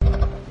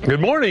Good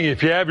morning.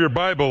 If you have your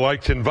Bible, I'd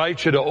like to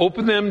invite you to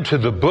open them to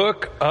the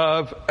book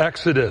of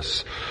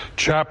Exodus,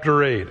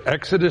 chapter 8.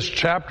 Exodus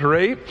chapter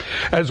 8,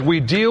 as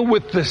we deal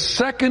with the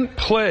second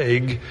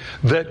plague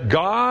that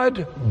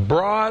God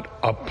brought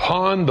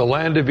upon the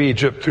land of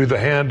Egypt through the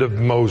hand of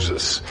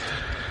Moses.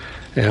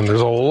 And there's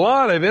a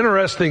lot of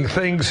interesting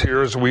things here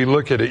as we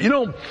look at it. You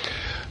know,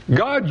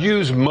 God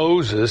used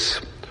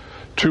Moses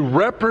to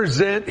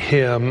represent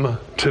him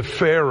to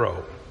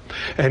Pharaoh.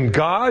 And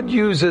God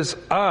uses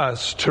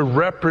us to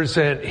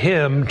represent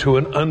him to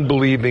an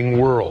unbelieving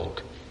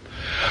world.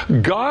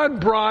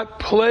 God brought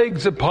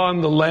plagues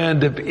upon the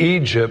land of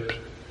Egypt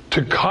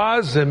to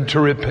cause them to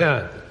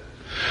repent.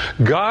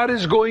 God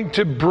is going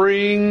to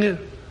bring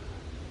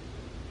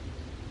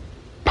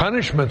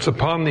punishments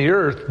upon the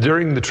earth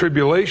during the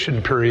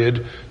tribulation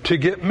period to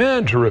get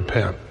men to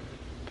repent.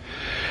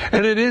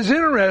 And it is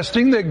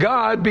interesting that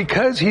God,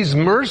 because He's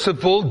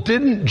merciful,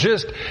 didn't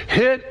just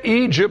hit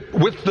Egypt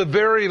with the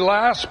very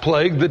last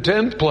plague, the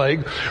 10th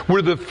plague,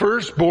 where the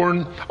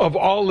firstborn of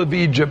all of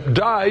Egypt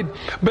died,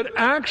 but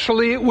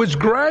actually it was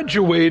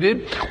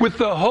graduated with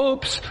the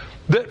hopes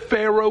that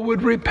Pharaoh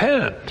would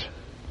repent.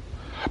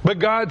 But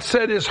God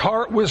said his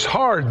heart was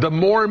hard. The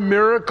more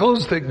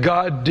miracles that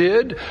God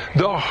did,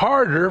 the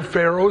harder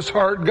Pharaoh's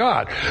heart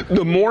got.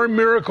 The more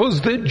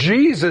miracles that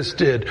Jesus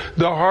did,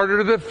 the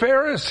harder the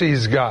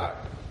Pharisees'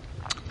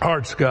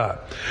 hearts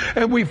got.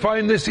 And we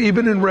find this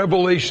even in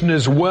Revelation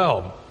as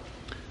well.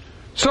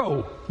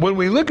 So, when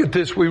we look at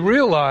this, we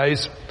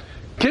realize,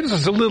 gives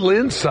us a little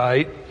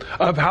insight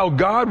of how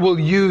God will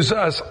use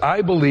us,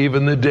 I believe,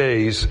 in the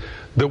days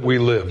that we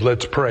live.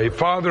 Let's pray.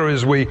 Father,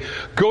 as we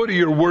go to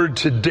your word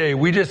today,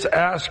 we just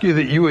ask you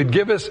that you would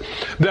give us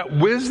that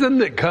wisdom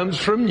that comes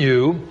from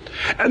you,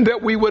 and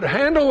that we would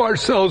handle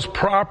ourselves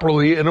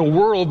properly in a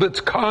world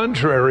that's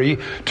contrary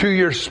to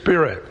your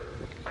Spirit.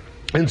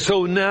 And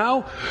so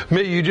now,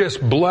 may you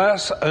just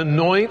bless,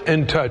 anoint,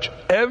 and touch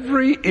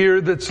every ear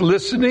that's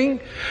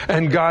listening.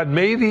 And God,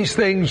 may these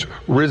things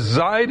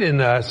reside in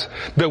us,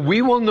 that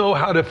we will know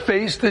how to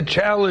face the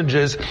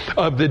challenges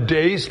of the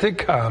days to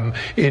come.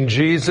 In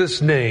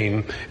Jesus'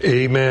 name,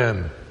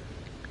 amen.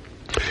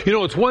 You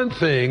know, it's one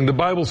thing, the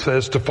Bible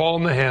says, to fall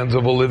in the hands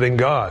of a living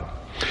God.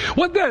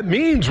 What that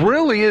means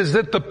really is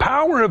that the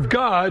power of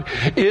God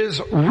is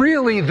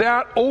really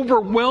that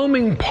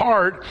overwhelming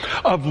part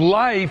of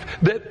life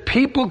that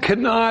people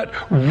cannot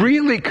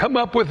really come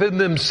up with in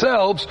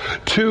themselves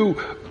to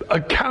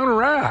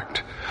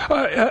counteract.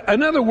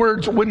 In other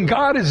words, when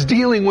God is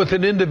dealing with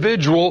an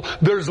individual,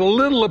 there's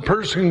little a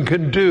person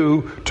can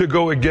do to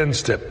go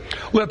against it.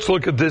 Let's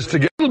look at this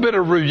together. A little bit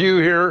of review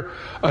here.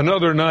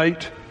 Another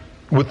night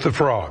with the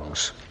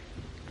frogs.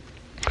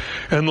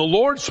 And the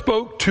Lord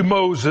spoke to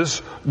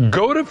Moses,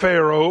 "Go to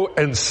Pharaoh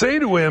and say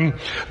to him,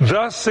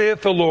 Thus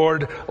saith the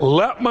Lord,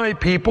 let my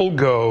people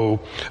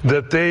go,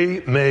 that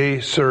they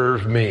may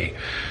serve me."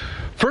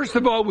 First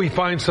of all, we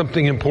find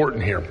something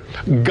important here.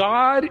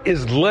 God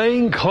is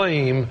laying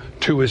claim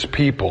to his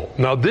people.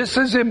 Now, this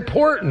is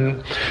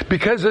important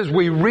because as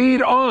we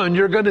read on,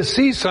 you're going to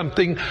see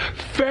something.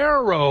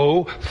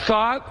 Pharaoh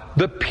thought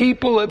the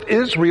people of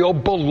Israel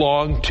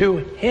belonged to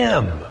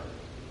him.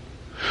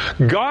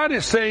 God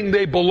is saying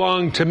they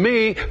belong to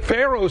me.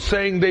 Pharaoh's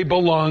saying they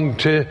belong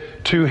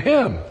to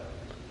him.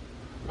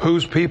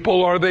 Whose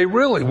people are they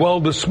really?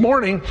 Well, this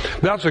morning,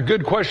 that's a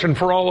good question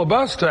for all of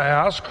us to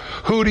ask.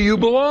 Who do you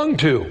belong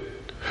to?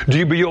 Do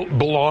you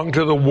belong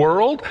to the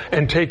world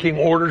and taking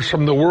orders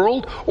from the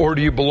world? Or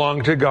do you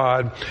belong to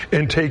God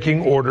and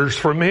taking orders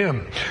from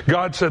Him?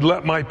 God said,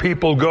 let my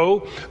people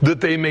go that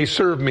they may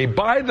serve me.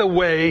 By the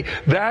way,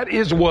 that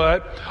is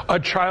what a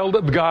child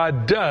of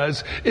God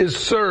does, is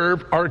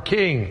serve our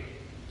King.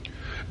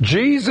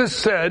 Jesus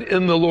said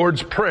in the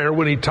Lord's Prayer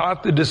when He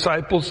taught the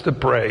disciples to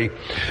pray,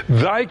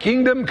 Thy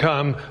kingdom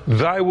come,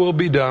 Thy will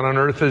be done on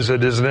earth as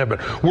it is in heaven.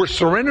 We're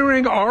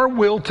surrendering our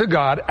will to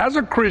God as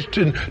a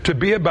Christian to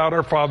be about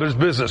our Father's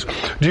business.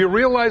 Do you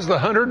realize the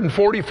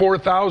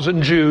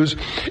 144,000 Jews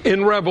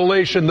in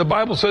Revelation, the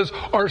Bible says,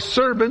 are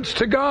servants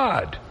to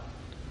God?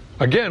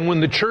 Again, when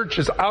the church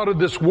is out of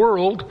this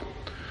world,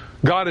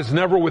 God is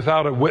never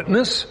without a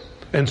witness.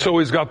 And so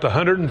he's got the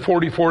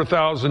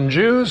 144,000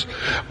 Jews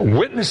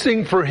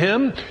witnessing for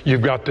him.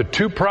 You've got the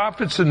two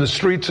prophets in the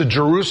streets of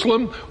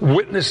Jerusalem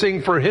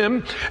witnessing for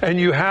him. And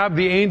you have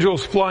the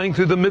angels flying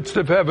through the midst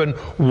of heaven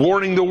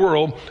warning the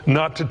world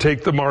not to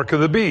take the mark of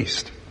the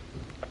beast.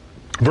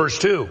 Verse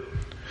 2.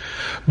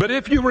 But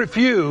if you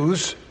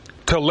refuse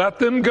to let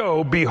them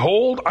go,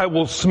 behold, I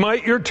will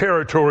smite your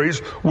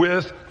territories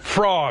with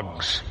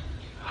frogs.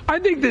 I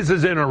think this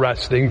is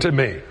interesting to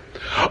me.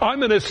 I'm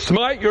going to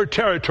smite your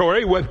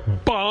territory with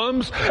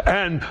bombs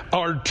and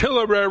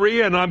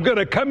artillery, and I'm going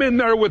to come in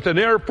there with an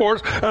air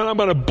force, and I'm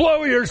going to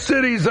blow your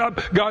cities up.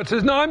 God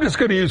says, no, I'm just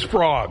going to use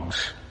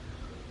frogs.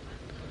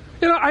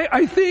 You know,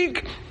 I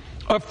think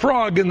a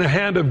frog in the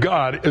hand of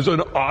God is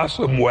an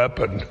awesome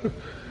weapon.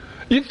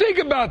 You think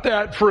about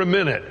that for a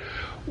minute.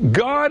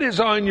 God is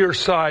on your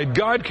side.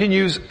 God can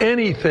use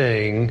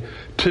anything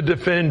to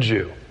defend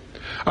you.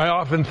 I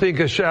often think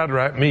of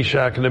Shadrach,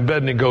 Meshach, and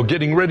Abednego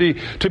getting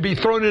ready to be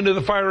thrown into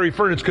the fiery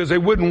furnace because they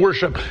wouldn't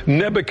worship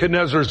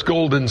Nebuchadnezzar's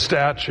golden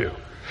statue.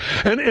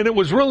 And it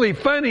was really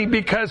funny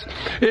because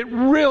it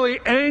really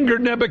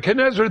angered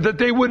Nebuchadnezzar that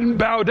they wouldn't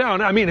bow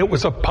down. I mean, it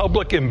was a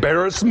public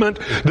embarrassment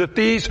that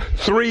these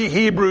 3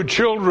 Hebrew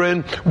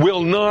children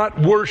will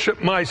not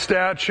worship my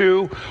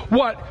statue.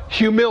 What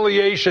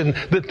humiliation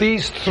that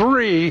these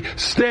 3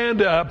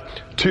 stand up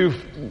to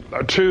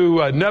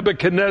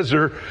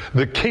Nebuchadnezzar,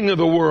 the king of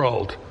the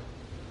world.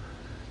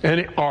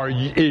 And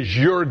is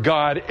your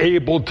God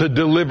able to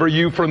deliver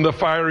you from the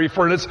fiery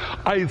furnace?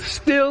 I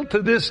still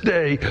to this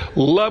day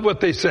love what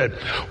they said.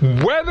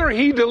 Whether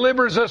he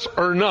delivers us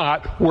or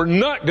not, we're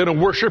not going to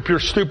worship your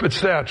stupid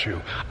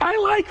statue. I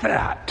like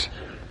that.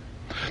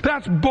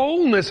 That's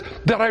boldness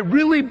that I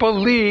really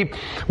believe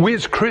we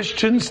as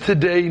Christians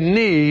today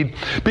need,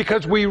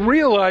 because we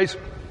realize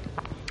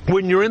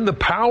when you're in the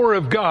power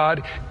of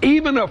God,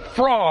 even a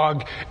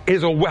frog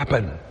is a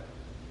weapon.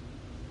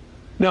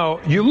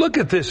 Now, you look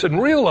at this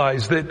and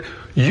realize that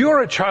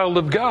you're a child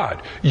of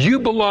God.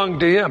 You belong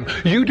to Him.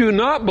 You do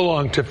not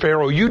belong to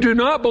Pharaoh. You do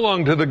not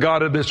belong to the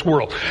God of this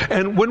world.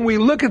 And when we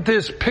look at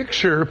this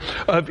picture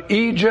of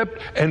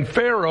Egypt and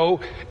Pharaoh,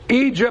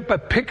 Egypt, a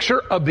picture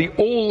of the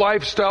old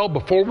lifestyle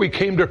before we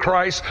came to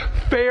Christ.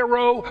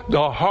 Pharaoh,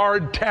 the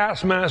hard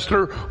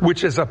taskmaster,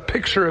 which is a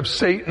picture of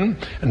Satan.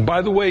 And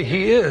by the way,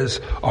 he is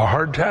a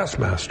hard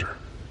taskmaster.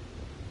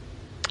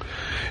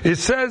 It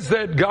says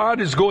that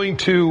God is going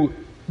to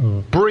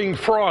bring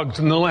frogs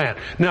in the land.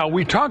 Now,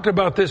 we talked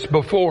about this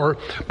before,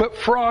 but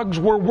frogs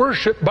were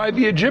worshipped by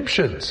the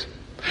Egyptians.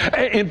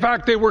 In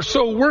fact, they were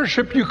so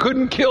worshipped you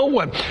couldn't kill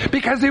one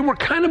because they were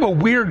kind of a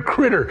weird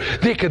critter.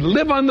 They could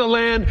live on the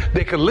land,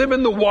 they could live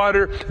in the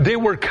water, they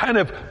were kind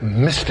of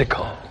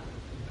mystical.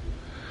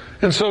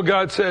 And so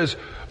God says,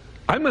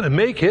 I'm going to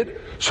make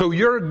it so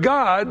your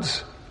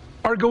gods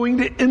are going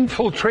to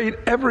infiltrate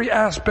every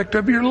aspect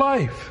of your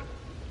life.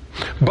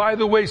 By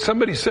the way,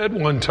 somebody said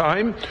one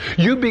time,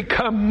 you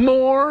become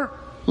more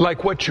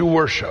like what you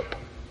worship.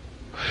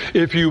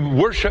 If you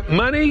worship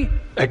money,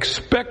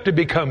 expect to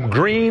become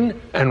green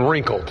and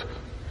wrinkled.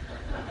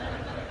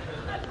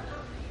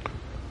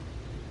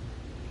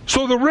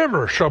 So the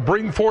river shall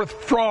bring forth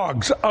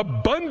frogs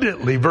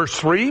abundantly, verse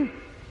 3,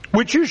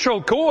 which you shall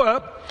go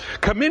up,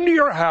 come into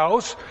your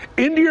house,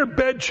 into your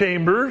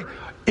bedchamber,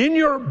 in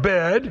your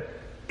bed,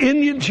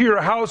 into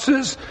your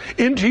houses,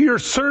 into your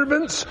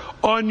servants,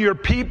 on your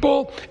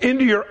people,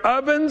 into your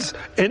ovens,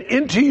 and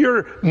into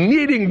your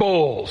kneading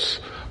bowls.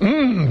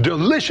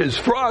 Delicious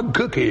frog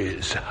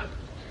cookies.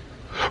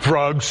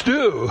 Frog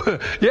stew.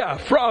 Yeah,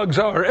 frogs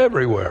are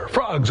everywhere.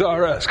 Frogs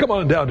are us. Come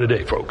on down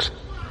today, folks.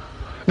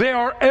 They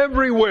are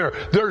everywhere.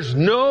 There's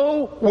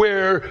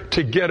nowhere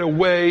to get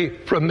away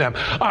from them.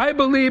 I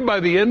believe by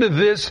the end of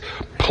this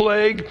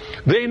plague,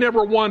 they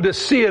never wanted to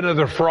see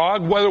another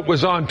frog, whether it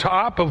was on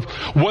top of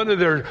one of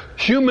their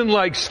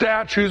human-like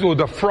statues with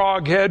a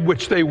frog head,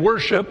 which they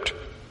worshipped,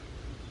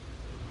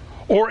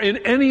 or in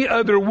any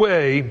other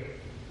way.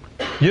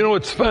 You know,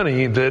 it's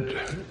funny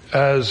that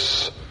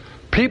as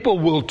people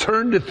will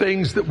turn to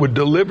things that would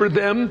deliver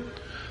them,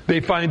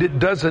 they find it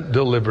doesn't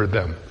deliver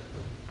them.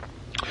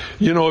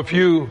 You know, if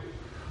you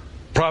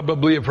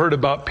probably have heard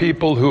about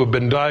people who have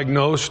been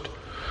diagnosed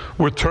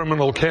with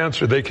terminal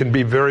cancer, they can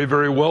be very,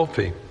 very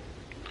wealthy.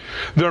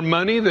 Their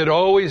money that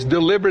always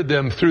delivered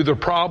them through the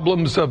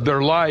problems of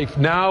their life,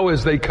 now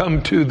as they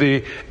come to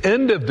the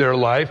end of their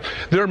life,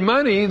 their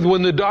money,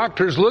 when the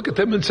doctors look at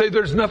them and say,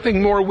 there's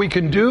nothing more we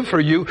can do for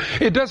you,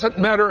 it doesn't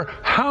matter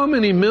how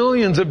many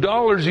millions of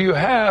dollars you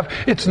have,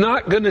 it's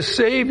not going to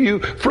save you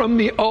from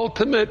the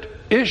ultimate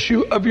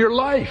issue of your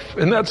life,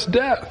 and that's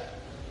death.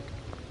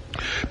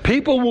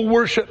 People will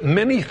worship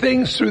many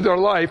things through their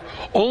life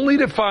only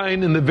to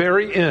find in the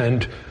very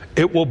end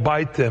it will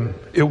bite them,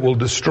 it will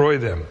destroy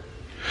them.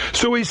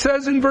 So he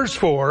says in verse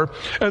 4,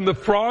 and the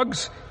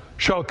frogs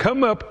shall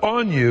come up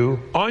on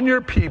you, on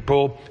your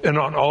people, and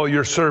on all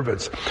your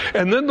servants.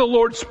 And then the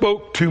Lord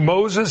spoke to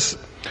Moses,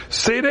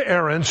 say to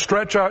Aaron,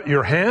 stretch out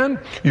your hand,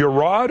 your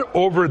rod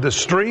over the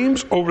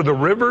streams, over the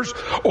rivers,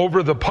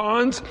 over the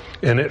ponds,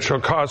 and it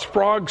shall cause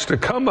frogs to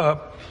come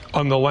up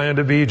on the land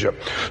of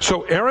Egypt.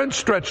 So Aaron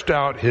stretched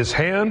out his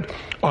hand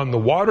on the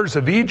waters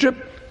of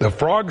Egypt. The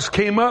frogs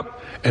came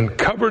up and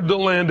covered the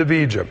land of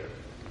Egypt.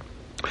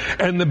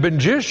 And the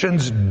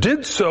magicians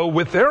did so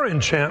with their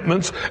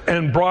enchantments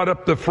and brought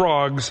up the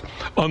frogs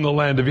on the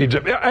land of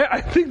Egypt.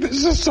 I think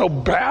this is so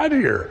bad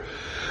here.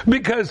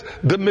 Because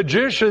the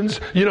magicians,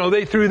 you know,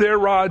 they threw their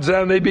rods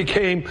down, they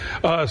became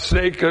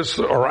snakes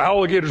or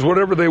alligators,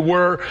 whatever they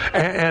were,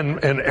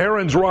 and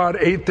Aaron's rod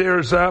ate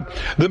theirs up.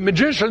 The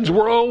magicians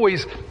were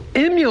always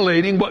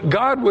emulating what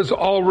God was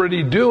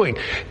already doing.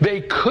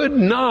 They could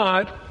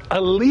not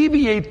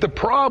alleviate the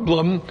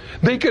problem,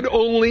 they could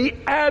only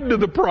add to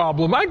the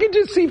problem. I could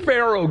just see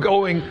Pharaoh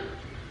going,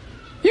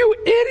 you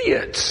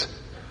idiots!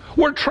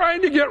 We're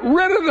trying to get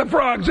rid of the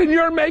frogs and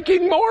you're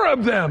making more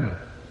of them.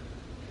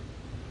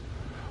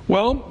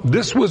 Well,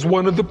 this was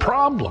one of the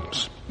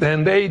problems.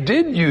 And they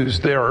did use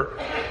their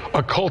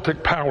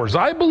occultic powers.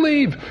 I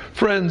believe,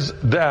 friends,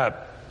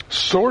 that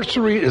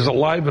sorcery is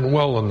alive and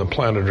well on the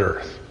planet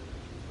Earth.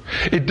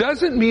 It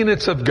doesn't mean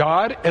it's of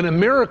God, and a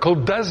miracle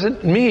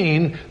doesn't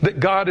mean that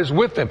God is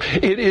with them.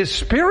 It is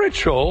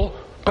spiritual,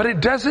 but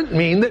it doesn't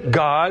mean that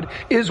God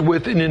is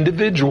with an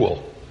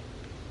individual.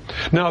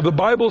 Now, the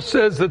Bible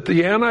says that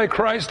the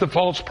Antichrist, the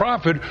false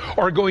prophet,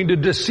 are going to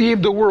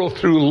deceive the world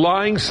through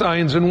lying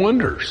signs and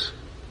wonders.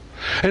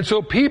 And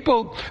so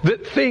people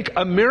that think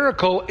a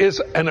miracle is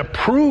an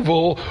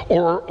approval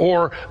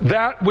or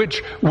that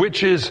which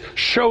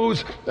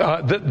shows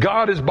that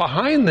God is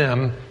behind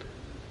them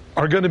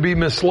are going to be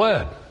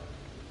misled.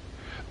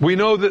 We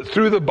know that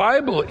through the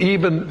Bible,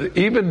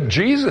 even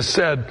Jesus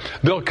said,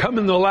 they'll come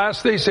in the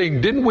last day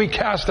saying, didn't we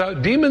cast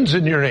out demons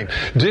in your name?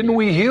 Didn't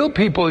we heal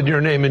people in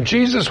your name? And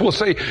Jesus will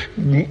say,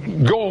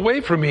 go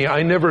away from me,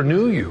 I never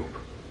knew you.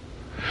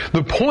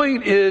 The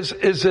point is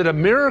that a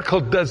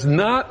miracle does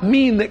not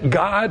mean that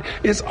God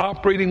is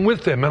operating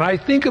with them. And I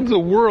think of the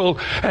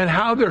world and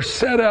how they're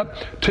set up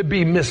to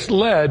be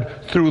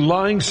misled through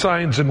lying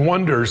signs and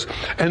wonders.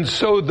 And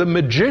so the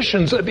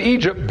magicians of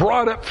Egypt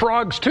brought up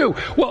frogs too.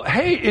 Well,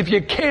 hey, if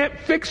you can't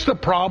fix the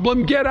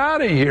problem, get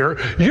out of here.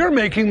 You're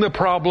making the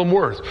problem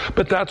worse.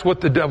 But that's what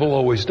the devil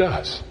always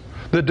does.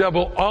 The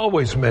devil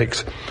always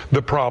makes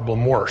the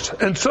problem worse.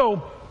 And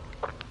so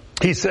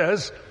he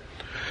says,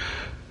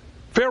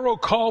 Pharaoh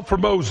called for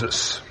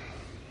Moses.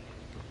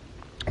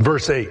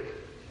 Verse 8.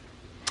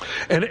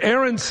 And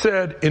Aaron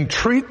said,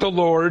 entreat the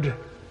Lord,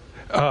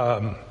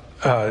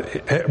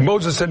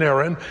 Moses and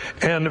Aaron,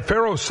 and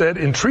Pharaoh said,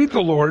 entreat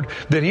the Lord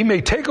that he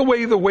may take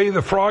away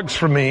the frogs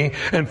from me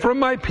and from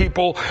my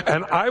people,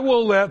 and I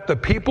will let the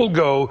people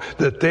go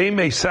that they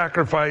may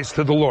sacrifice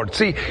to the Lord.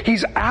 See,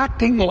 he's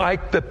acting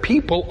like the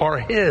people are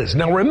his.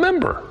 Now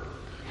remember,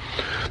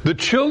 the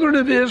children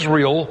of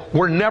Israel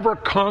were never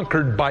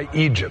conquered by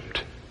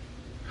Egypt.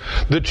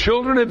 The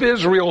children of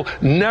Israel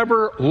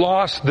never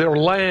lost their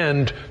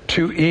land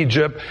to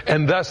Egypt,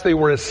 and thus they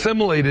were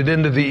assimilated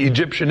into the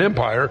Egyptian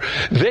empire.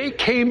 They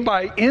came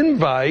by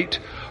invite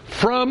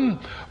from,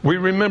 we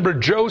remember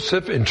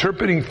Joseph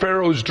interpreting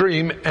Pharaoh's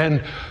dream,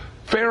 and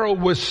Pharaoh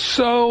was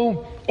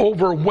so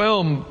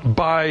overwhelmed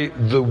by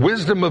the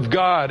wisdom of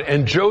God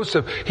and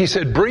Joseph. He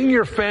said, bring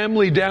your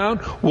family down.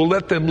 We'll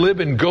let them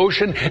live in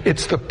Goshen.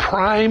 It's the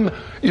prime,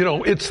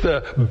 it's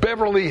the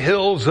Beverly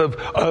Hills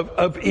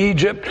of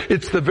Egypt.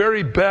 It's the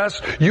very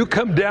best. You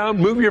come down,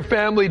 move your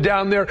family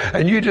down there,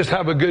 and you just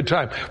have a good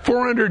time.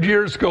 400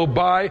 years go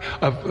by.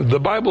 The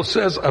Bible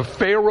says a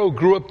Pharaoh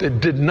grew up that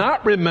did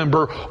not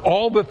remember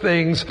all the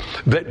things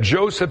that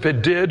Joseph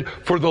had did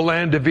for the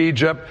land of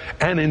Egypt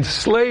and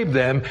enslaved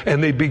them,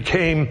 and they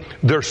became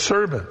their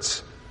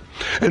servants.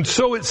 And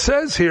so it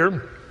says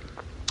here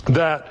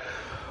that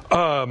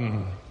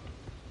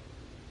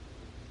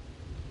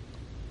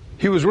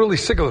he was really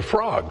sick of the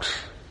frogs.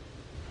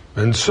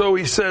 And so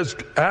he says,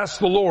 ask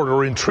the Lord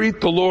or entreat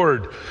the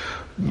Lord,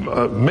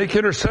 make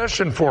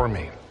intercession for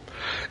me.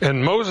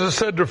 And Moses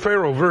said to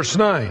Pharaoh, verse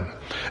 9,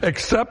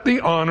 accept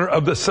the honor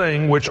of the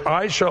saying which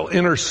I shall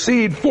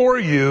intercede for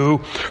you,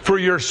 for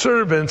your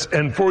servants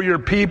and for your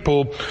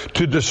people,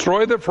 to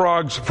destroy the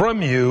frogs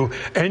from you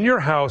and your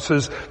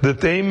houses,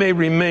 that they may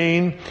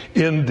remain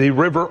in the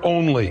river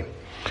only.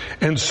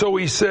 And so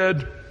he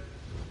said,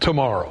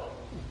 tomorrow.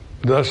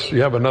 Thus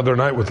you have another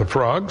night with the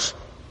frogs.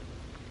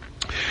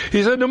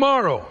 He said,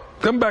 tomorrow,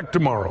 come back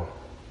tomorrow.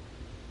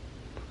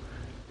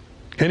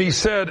 And he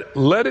said,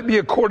 let it be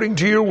according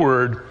to your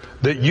word,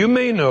 that you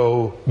may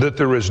know that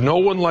there is no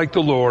one like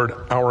the Lord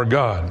our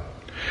God.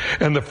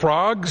 And the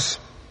frogs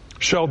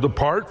shall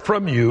depart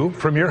from you,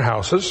 from your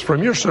houses,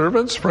 from your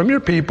servants, from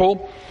your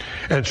people,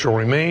 and shall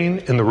remain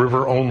in the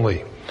river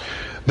only.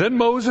 Then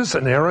Moses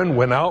and Aaron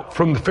went out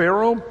from the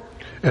Pharaoh,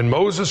 and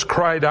Moses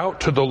cried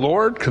out to the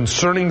Lord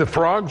concerning the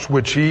frogs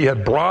which he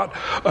had brought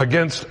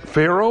against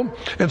Pharaoh.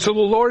 And so the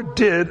Lord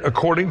did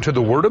according to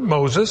the word of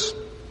Moses.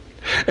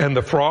 And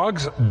the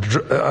frogs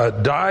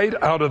died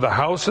out of the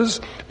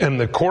houses and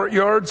the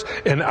courtyards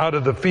and out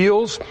of the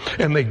fields,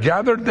 and they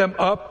gathered them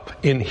up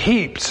in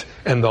heaps,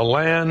 and the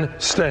land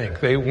stank.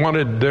 They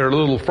wanted their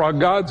little frog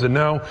gods, and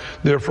now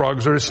their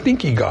frogs are a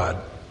stinky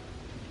god.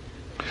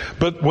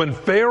 But when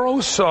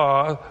Pharaoh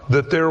saw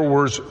that there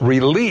was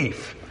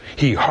relief,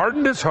 he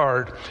hardened his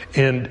heart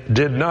and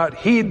did not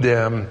heed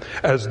them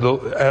as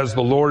the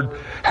Lord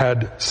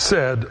had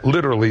said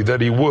literally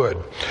that he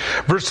would.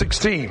 Verse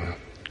 16.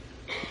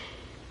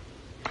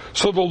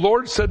 So the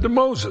Lord said to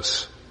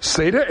Moses,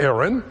 say to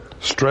Aaron,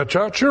 stretch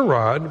out your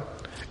rod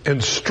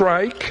and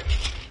strike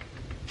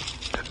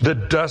the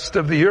dust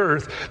of the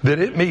earth, that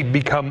it may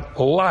become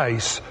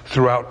lice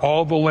throughout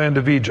all the land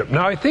of Egypt.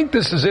 Now I think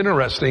this is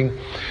interesting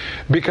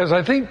because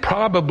I think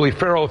probably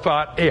Pharaoh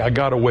thought, hey, I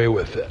got away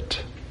with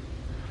it.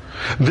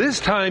 This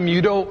time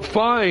you don't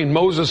find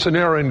Moses and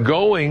Aaron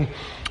going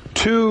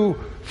to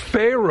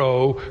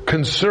Pharaoh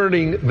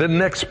concerning the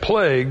next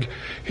plague.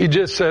 He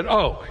just said,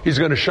 oh, he's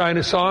going to shine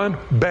us on,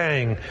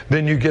 bang,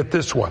 then you get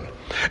this one.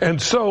 And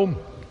so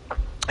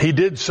he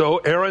did so.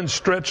 Aaron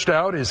stretched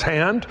out his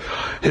hand,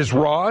 his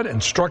rod,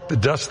 and struck the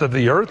dust of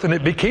the earth, and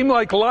it became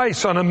like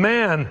lice on a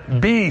man,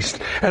 beast,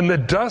 and the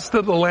dust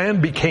of the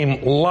land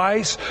became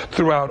lice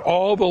throughout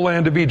all the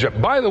land of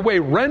Egypt. By the way,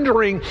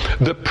 rendering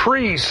the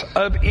priests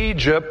of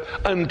Egypt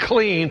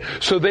unclean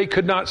so they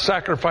could not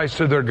sacrifice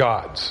to their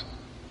gods.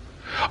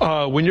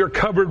 When you're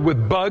covered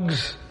with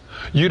bugs,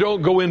 you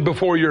don't go in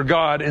before your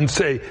God and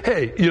say,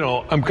 hey,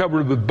 I'm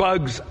covered with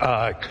bugs,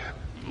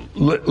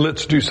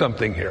 let's do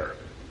something here.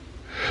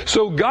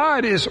 So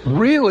God is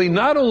really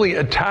not only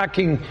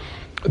attacking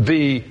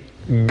the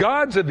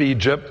gods of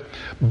Egypt,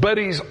 but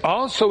he's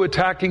also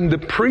attacking the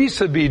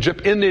priests of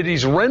Egypt in that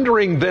he's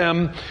rendering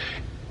them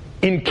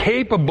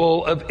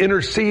incapable of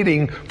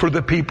interceding for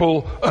the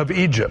people of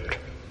Egypt.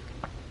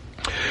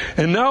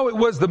 And now it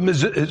was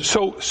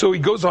so he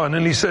goes on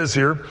and he says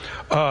here,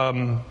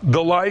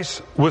 the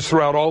lice was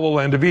throughout all the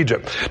land of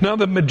Egypt. Now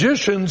the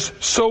magicians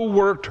so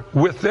worked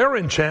with their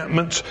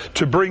enchantments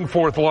to bring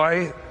forth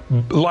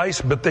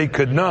lice, but they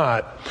could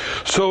not.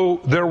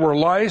 So there were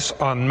lice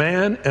on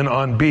man and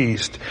on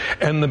beast.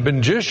 And the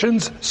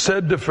magicians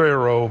said to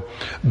Pharaoh,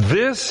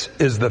 this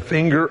is the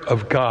finger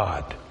of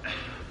God.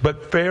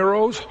 But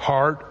Pharaoh's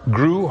heart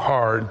grew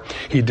hard.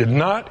 He did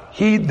not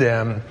heed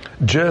them,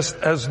 just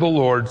as the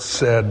Lord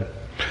said.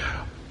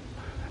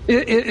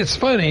 It's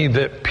funny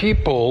that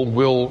people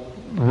will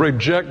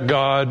reject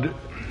God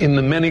in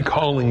the many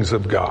callings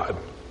of God.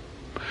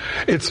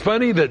 It's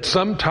funny that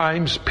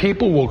sometimes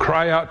people will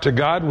cry out to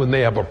God when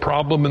they have a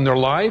problem in their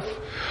life.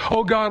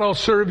 Oh God, I'll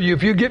serve you.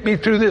 If you get me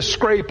through this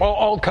scrape,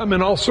 I'll come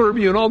and I'll serve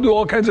you and I'll do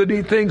all kinds of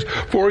neat things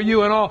for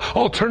you and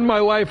I'll turn my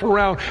life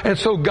around. And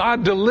so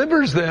God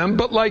delivers them,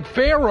 but like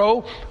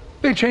Pharaoh,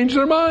 they change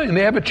their mind.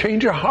 They have a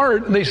change of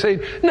heart and they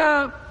say,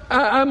 nah,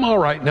 I'm all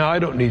right now. I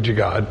don't need you,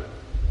 God.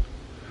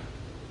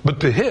 But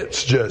the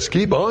hits just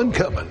keep on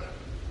coming.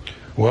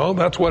 Well,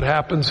 that's what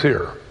happens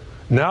here.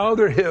 Now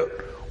they're hit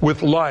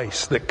with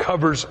lice that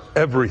covers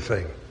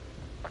everything.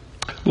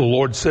 The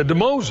Lord said to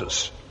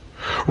Moses,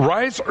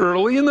 rise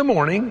early in the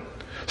morning,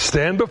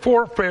 stand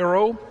before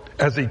Pharaoh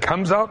as he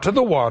comes out to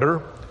the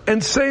water,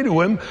 and say to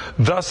him,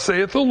 thus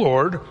saith the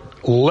Lord,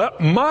 let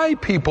my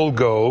people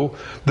go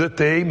that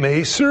they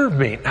may serve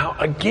me. Now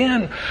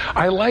again,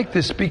 I like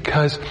this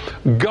because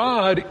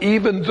God,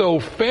 even though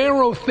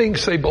Pharaoh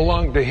thinks they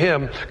belong to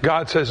him,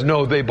 God says,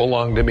 no, they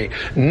belong to me.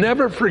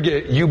 Never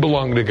forget you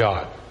belong to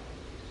God.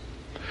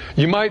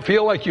 You might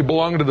feel like you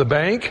belong to the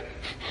bank.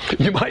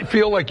 You might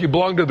feel like you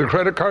belong to the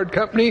credit card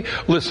company.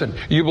 Listen,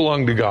 you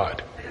belong to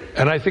God.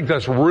 And I think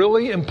that's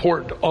really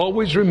important to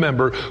always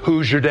remember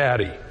who's your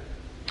daddy.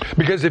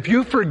 Because if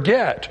you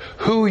forget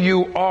who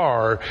you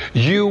are,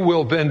 you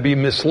will then be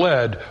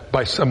misled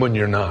by someone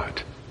you're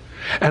not.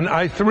 And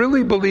I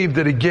really believe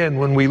that again,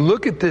 when we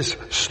look at this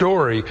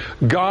story,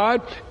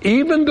 God,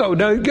 even though,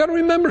 now you've got to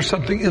remember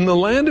something, in the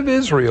land of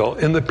Israel,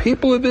 in the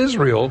people of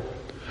Israel,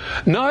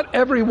 not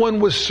everyone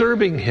was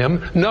serving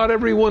him. Not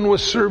everyone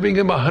was serving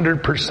him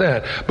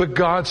 100%. But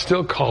God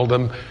still called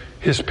them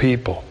his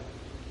people.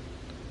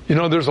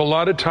 There's a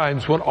lot of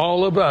times when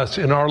all of us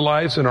in our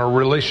lives, in our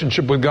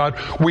relationship with God,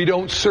 we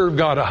don't serve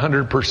God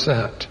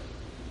 100%.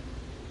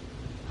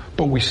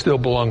 But we still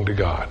belong to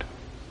God.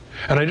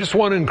 And I just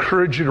want to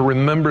encourage you to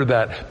remember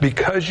that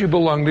because you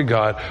belong to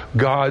God,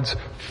 God's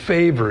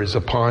favor is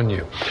upon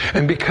you.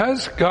 And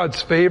because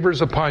God's favor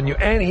is upon you,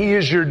 and he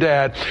is your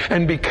dad,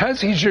 and because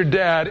he's your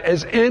dad,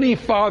 as any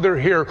father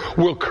here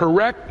will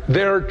correct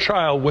their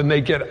child when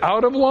they get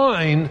out of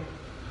line,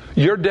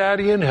 your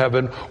daddy in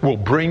heaven will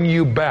bring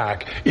you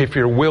back if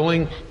you're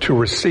willing to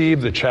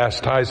receive the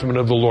chastisement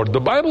of the Lord. The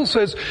Bible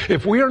says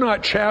if we are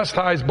not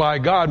chastised by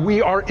God,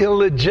 we are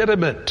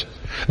illegitimate.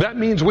 That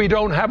means we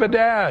don't have a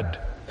dad.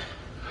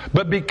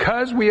 But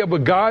because we have a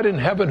God in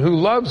heaven who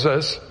loves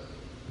us,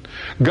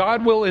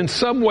 God will in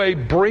some way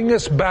bring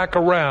us back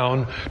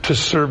around to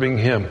serving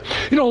him.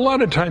 A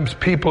lot of times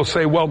people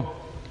say, well,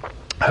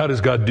 how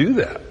does God do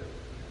that?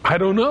 I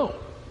don't know.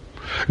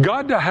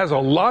 God has a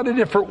lot of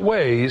different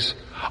ways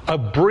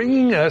of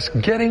bringing us,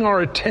 getting our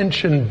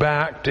attention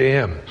back to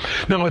him.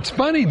 Now it's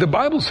funny, the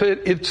Bible said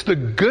it's the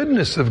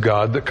goodness of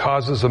God that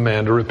causes a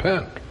man to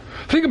repent.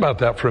 Think about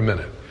that for a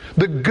minute.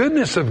 The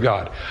goodness of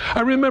God.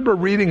 I remember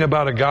reading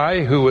about a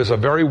guy who was a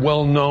very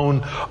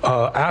well-known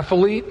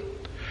athlete,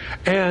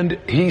 and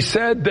he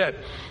said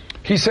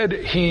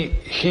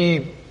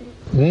he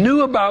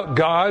knew about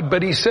God,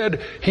 but he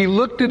said he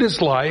looked at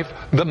his life,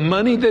 the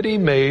money that he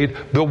made,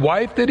 the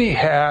wife that he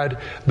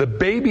had, the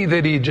baby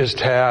that he just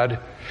had,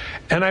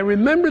 and I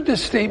remember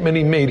this statement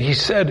he made. He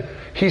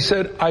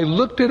said, I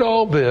looked at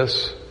all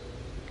this,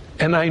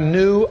 and I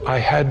knew I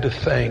had to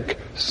thank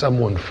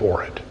someone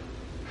for it.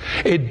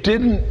 It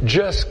didn't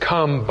just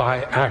come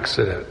by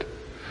accident.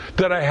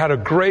 That I had a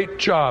great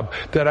job,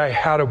 that I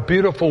had a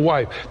beautiful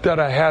wife, that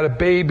I had a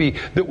baby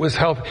that was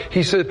healthy.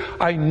 He said,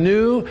 I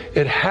knew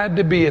it had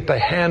to be at the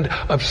hand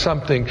of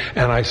something,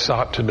 and I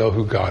sought to know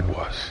who God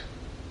was.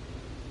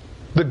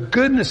 The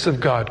goodness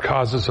of God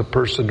causes a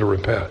person to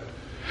repent.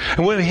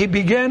 And when he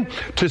began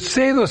to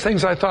say those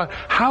things, I thought,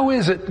 how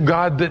is it,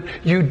 God,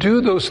 that you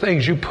do those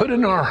things? You put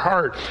in our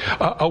heart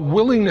a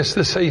willingness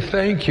to say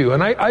thank you.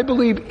 And I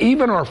believe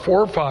even our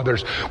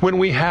forefathers, when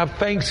we have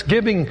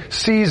Thanksgiving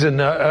season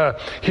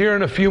here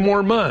in a few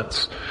more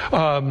months,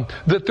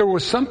 that there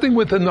was something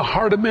within the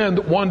heart of man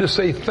that wanted to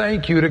say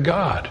thank you to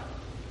God.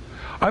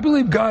 I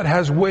believe God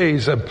has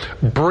ways of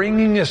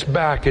bringing us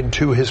back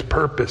into His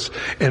purpose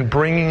and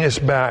bringing us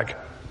back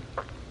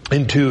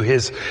into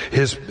his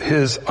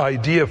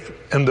idea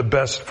and the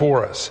best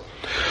for us.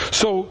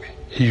 So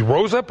he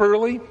rose up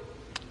early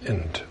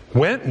and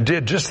went and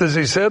did just as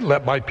he said,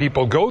 let my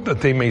people go that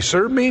they may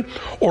serve me.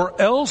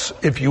 Or else,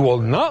 if you will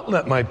not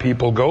let my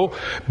people go,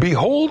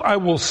 behold, I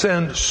will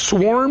send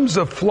swarms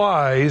of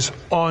flies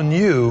on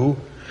you,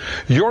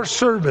 your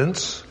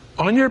servants,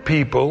 on your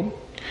people,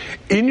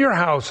 in your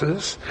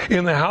houses,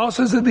 in the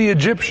houses of the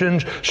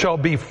Egyptians shall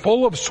be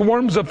full of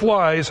swarms of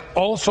flies,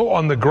 also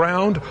on the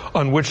ground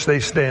on which they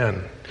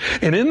stand.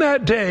 And in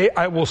that day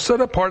I will set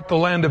apart the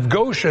land of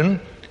Goshen,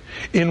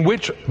 in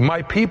which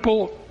my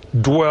people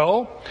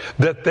dwell,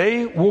 that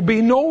they will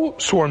be no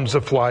swarms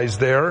of flies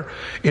there,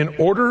 in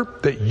order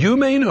that you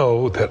may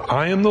know that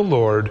I am the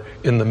Lord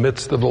in the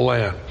midst of the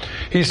land.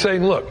 He's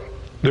saying, look,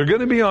 they're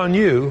going to be on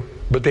you,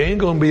 but they ain't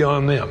going to be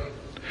on them.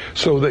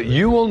 So that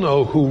you will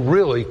know who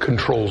really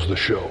controls the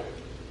show.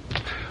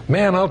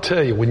 Man, I'll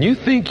tell you, when you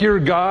think you're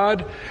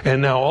God,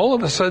 and now all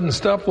of a sudden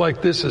stuff like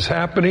this is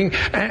happening,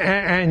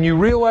 and you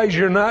realize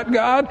you're not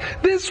God,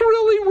 this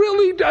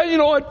really,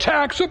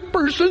 attacks a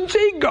person's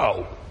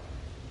ego.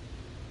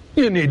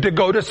 You need to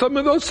go to some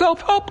of those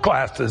self-help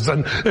classes,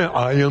 and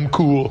I am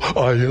cool,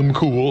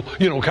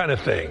 kind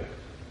of thing.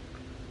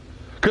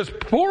 Because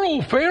poor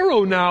old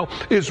Pharaoh now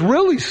is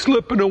really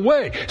slipping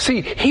away.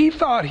 See, he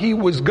thought he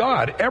was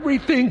God.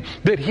 Everything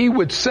that he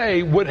would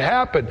say would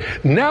happen.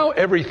 Now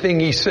everything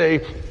he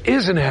say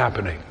isn't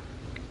happening.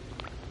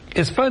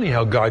 It's funny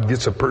how God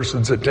gets a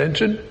person's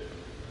attention.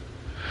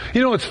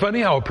 It's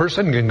funny how a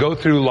person can go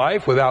through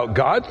life without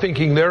God,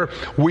 thinking they're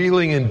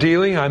wheeling and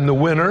dealing. I'm the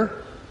winner.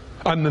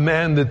 I'm the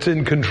man that's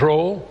in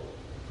control.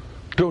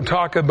 Don't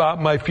talk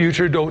about my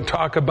future. Don't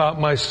talk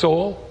about my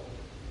soul.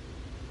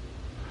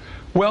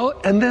 Well,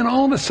 and then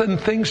all of a sudden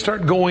things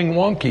start going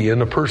wonky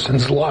in a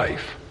person's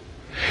life.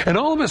 And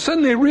all of a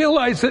sudden they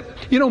realize that,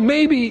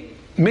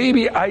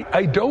 maybe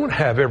I don't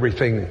have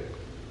everything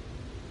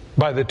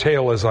by the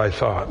tail as I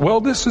thought.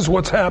 Well, this is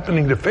what's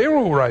happening to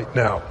Pharaoh right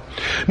now.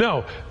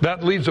 Now,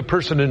 that leaves a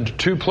person into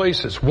two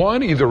places.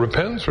 One, either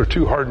repentance or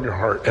two, harden your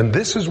heart. And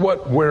this is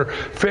where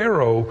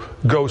Pharaoh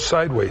goes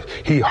sideways.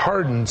 He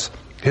hardens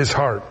his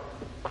heart.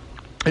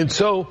 And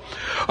so,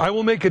 I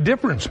will make a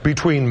difference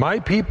between my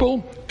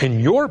people and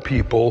your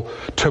people.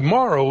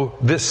 Tomorrow,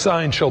 this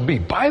sign shall be.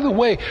 By the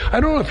way, I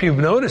don't know if you've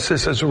noticed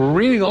this as we're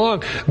reading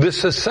along, the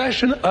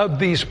succession of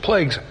these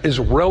plagues is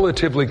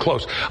relatively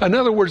close. In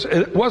other words,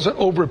 it wasn't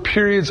over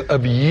periods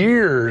of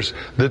years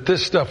that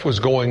this stuff was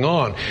going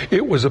on.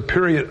 It was a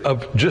period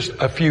of just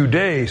a few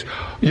days.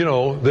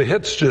 The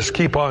hits just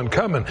keep on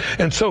coming.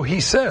 And so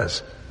he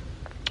says,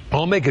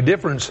 I'll make a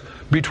difference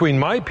between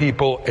my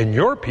people and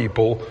your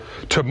people.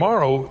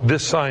 Tomorrow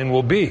this sign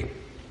will be.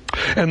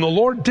 And the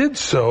Lord did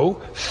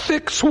so.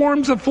 Thick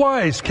swarms of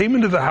flies came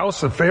into the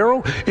house of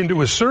Pharaoh,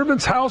 into his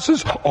servants'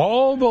 houses,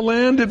 all the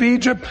land of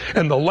Egypt,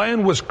 and the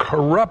land was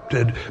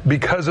corrupted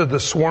because of the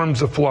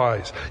swarms of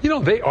flies.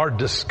 They are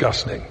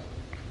disgusting.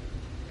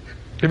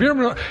 Have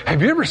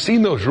you ever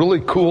seen those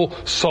really cool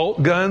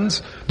salt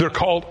guns? They're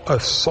called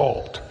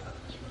assault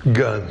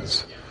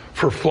guns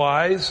for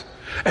flies.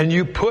 And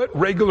you put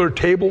regular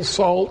table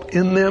salt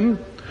in them,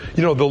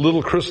 the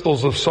little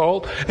crystals of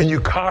salt, and you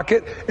cock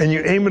it and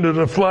you aim it at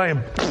a fly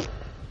and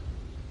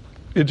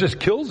it just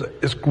kills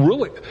it.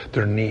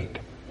 They're neat.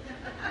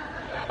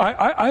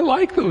 I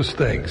like those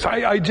things.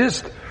 I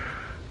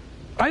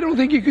don't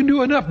think you can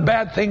do enough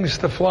bad things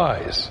to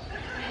flies.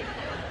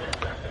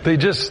 They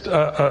just,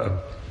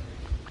 but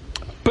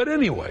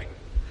anyway,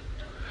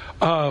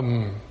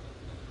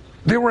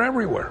 they were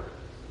everywhere.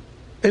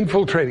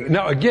 Infiltrating.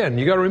 Now again,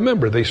 you gotta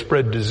remember, they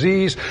spread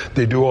disease,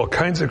 they do all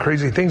kinds of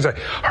crazy things. I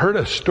heard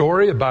a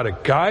story about a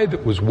guy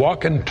that was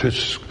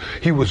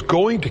he was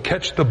going to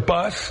catch the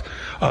bus.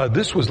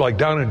 This was like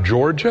down in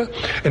Georgia,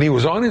 and he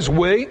was on his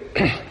way,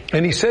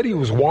 and he said he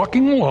was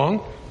walking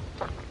along,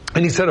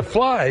 and he said a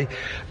fly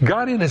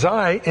got in his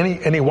eye,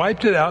 and he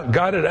wiped it out,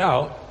 got it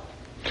out.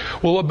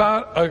 Well,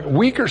 about a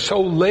week or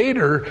so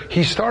later,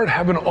 he started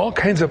having all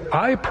kinds of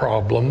eye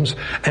problems.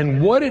 And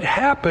what had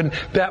happened,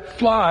 that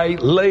fly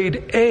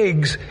laid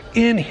eggs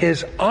in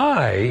his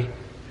eye.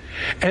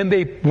 And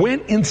they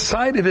went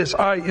inside of his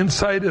eye,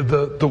 inside of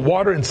the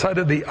water, inside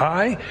of the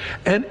eye,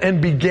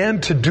 and began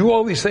to do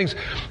all these things.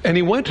 And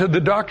he went to the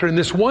doctor, and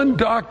this one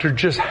doctor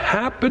just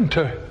happened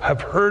to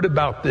have heard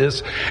about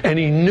this, and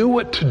he knew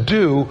what to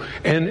do.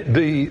 And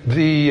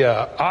the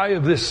eye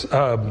of this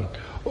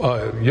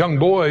young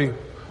boy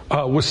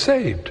was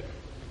saved.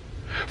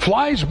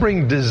 Flies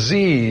bring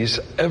disease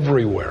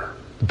everywhere.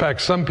 In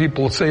fact, some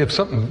people say if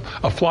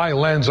a fly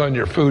lands on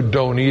your food,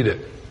 don't eat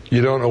it.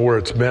 You don't know where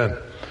it's been.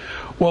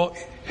 Well,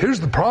 here's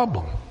the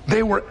problem.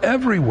 They were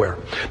everywhere.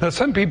 Now,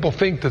 some people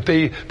think that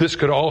this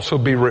could also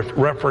be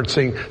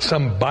referencing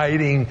some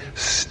biting,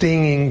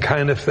 stinging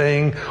kind of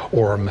thing,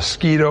 or a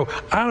mosquito.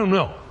 I don't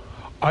know.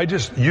 I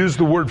just use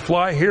the word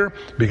fly here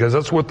because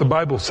that's what the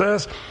Bible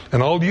says,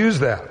 and I'll use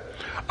that.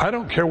 I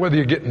don't care whether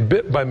you're getting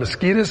bit by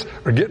mosquitoes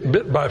or getting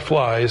bit by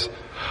flies.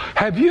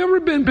 Have you ever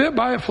been bit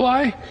by a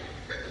fly?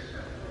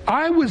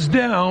 I was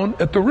down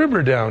at the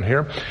river down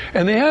here,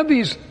 and they have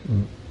these,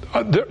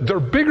 they're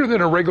bigger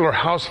than a regular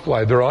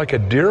housefly. They're like a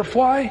deer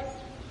fly.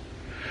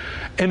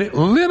 And it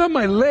lit on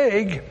my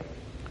leg,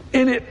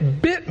 and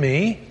it bit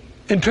me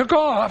and took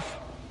off.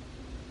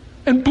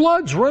 And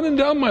blood's running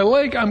down my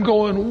leg. I'm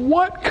going,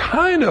 what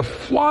kind of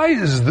fly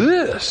is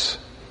this?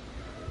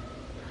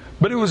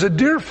 But it was a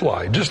deer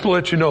fly, just to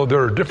let you know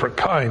there are different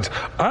kinds.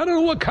 I don't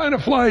know what kind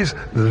of flies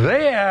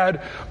they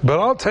had, but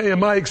I'll tell you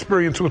my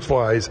experience with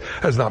flies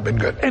has not been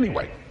good.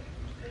 Anyway,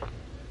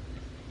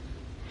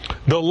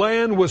 the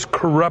land was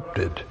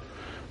corrupted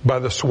by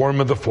the swarm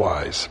of the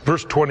flies.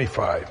 Verse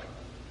 25.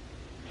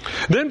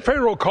 Then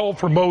Pharaoh called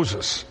for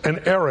Moses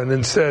and Aaron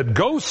and said,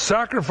 go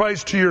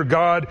sacrifice to your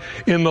God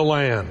in the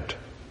land.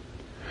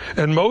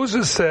 And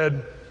Moses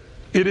said,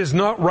 it is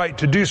not right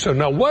to do so.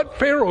 Now what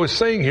Pharaoh is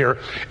saying here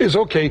is,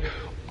 okay,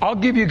 I'll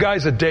give you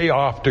guys a day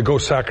off to go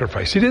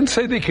sacrifice. He didn't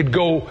say they could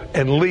go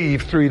and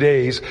leave 3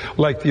 days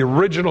like the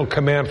original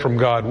command from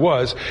God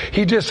was.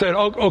 He just said,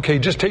 oh, okay,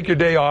 just take your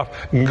day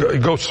off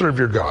and go serve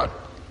your God.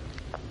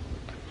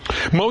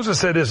 Moses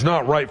said it's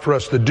not right for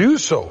us to do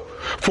so.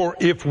 For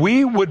if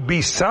we would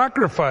be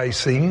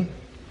sacrificing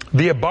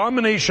the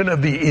abomination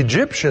of the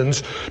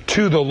Egyptians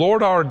to the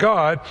Lord our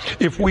God,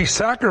 if we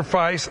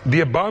sacrifice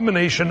the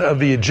abomination of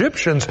the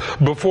Egyptians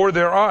before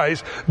their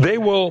eyes, they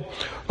will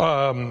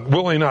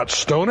they not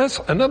stone us?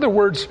 In other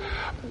words,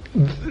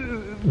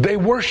 they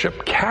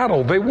worship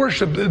cattle. They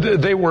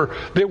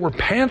were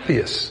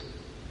pantheists.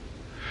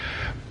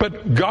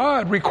 But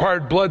God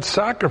required blood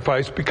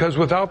sacrifice because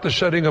without the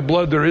shedding of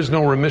blood there is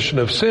no remission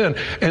of sin.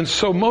 And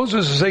so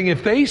Moses is saying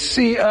if they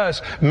see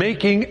us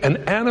making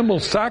an animal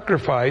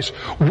sacrifice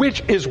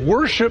which is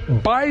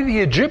worshipped by the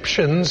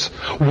Egyptians,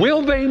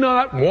 will they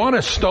not want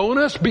to stone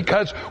us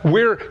because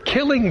we're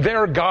killing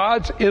their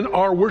gods in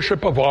our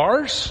worship of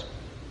ours?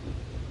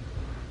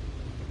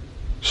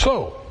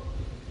 So,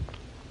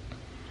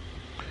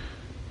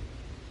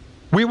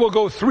 we will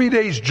go 3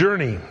 days'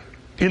 journey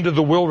into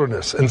the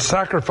wilderness and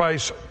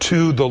sacrifice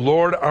to the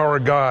Lord our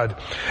God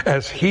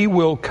as he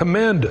will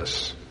command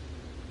us.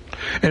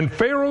 And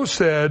Pharaoh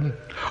said,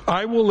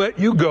 I will let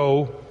you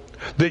go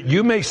that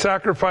you may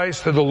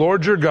sacrifice to the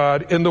Lord your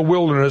God in the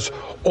wilderness,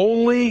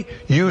 only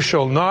you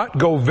shall not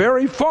go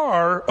very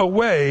far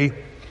away.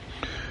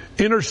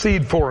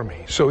 Intercede for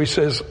me. So he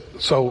says,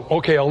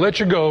 okay, I'll let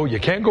you go.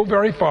 You can't go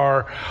very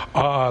far,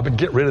 but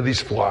get rid of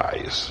these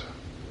flies.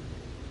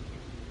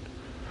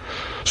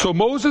 So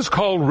Moses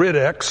called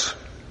Ridex.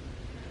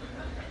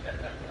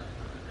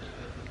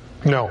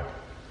 No.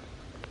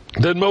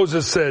 Then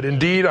Moses said,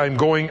 indeed, I'm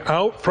going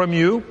out from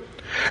you,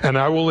 and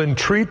I will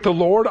entreat the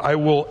Lord. I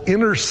will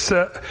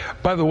intercede.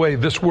 By the way,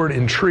 this word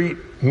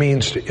entreat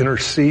means to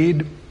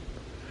intercede.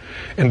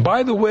 And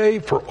by the way,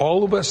 for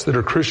all of us that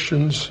are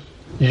Christians,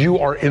 you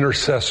are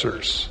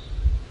intercessors.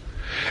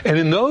 And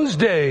in those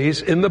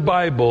days, in the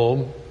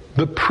Bible,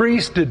 the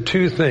priests did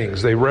two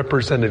things. They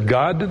represented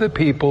God to the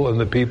people and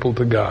the people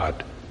to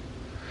God.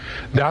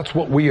 That's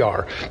what we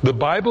are. The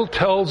Bible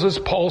tells us,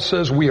 Paul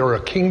says, we are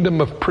a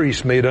kingdom of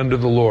priests made unto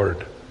the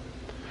Lord.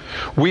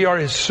 We are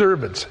his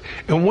servants.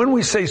 And when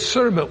we say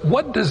servant,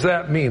 what does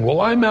that mean?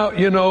 Well, I'm out,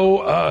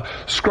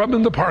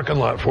 scrubbing the parking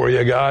lot for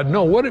you, God.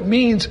 No, what it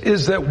means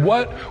is that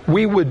what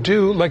we would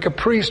do, like a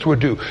priest would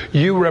do,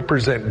 you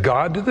represent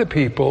God to the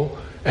people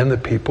and the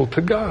people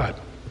to God.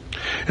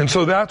 And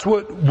so that's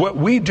what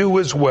we do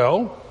as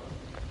well.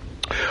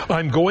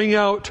 I'm going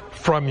out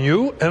from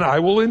you, and I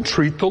will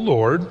entreat the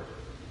Lord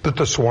that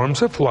the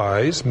swarms of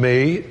flies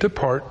may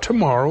depart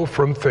tomorrow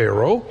from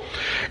Pharaoh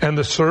and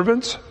the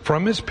servants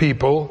from his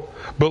people,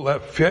 but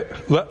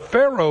let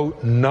Pharaoh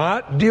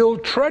not deal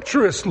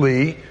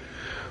treacherously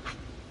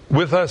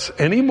with us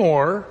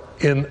anymore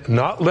in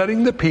not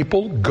letting the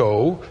people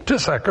go to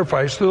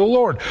sacrifice to the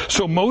Lord.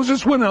 So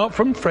Moses went out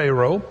from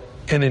Pharaoh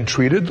and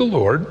entreated the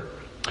Lord,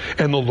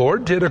 and the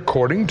Lord did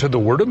according to the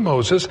word of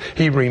Moses.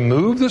 He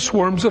removed the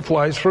swarms of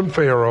flies from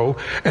Pharaoh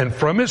and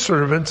from his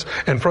servants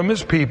and from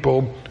his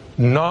people.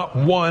 Not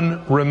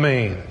one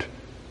remained.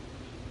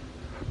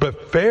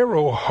 But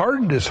Pharaoh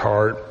hardened his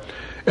heart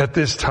at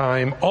this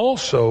time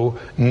also,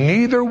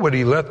 neither would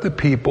he let the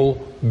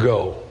people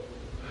go.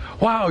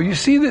 Wow, you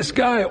see this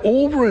guy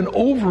over and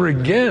over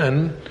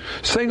again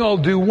saying, I'll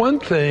do one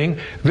thing,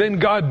 then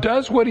God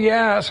does what he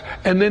asks,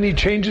 and then he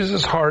changes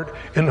his heart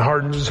and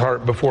hardens his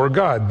heart before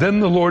God. Then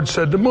the Lord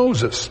said to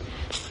Moses,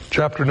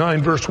 chapter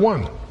 9, verse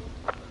 1,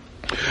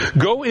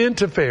 go in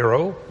to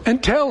Pharaoh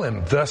and tell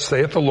him, thus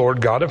saith the Lord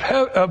God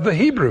of the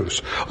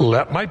Hebrews,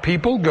 let my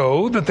people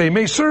go that they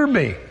may serve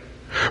me.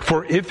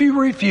 For if you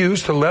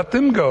refuse to let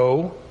them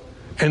go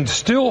and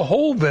still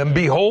hold them,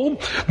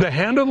 behold, the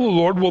hand of the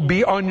Lord will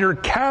be on your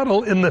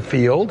cattle in the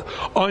field,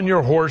 on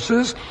your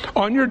horses,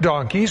 on your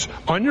donkeys,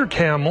 on your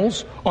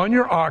camels, on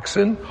your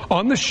oxen,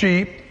 on the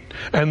sheep,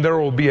 and there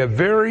will be a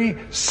very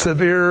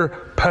severe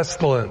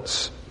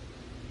pestilence.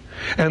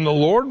 And the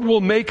Lord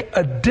will make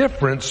a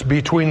difference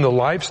between the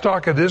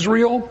livestock of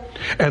Israel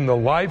and the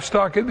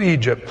livestock of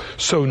Egypt.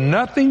 So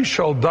nothing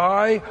shall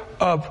die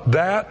of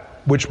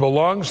that which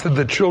belongs to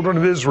the children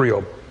of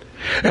Israel.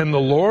 And the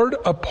Lord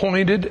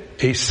appointed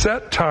a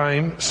set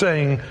time,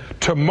 saying,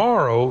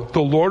 tomorrow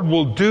the Lord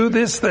will do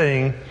this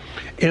thing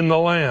in the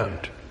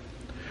land.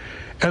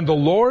 And the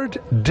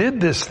Lord did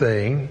this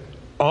thing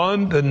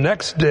on the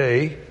next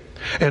day,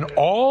 and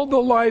all the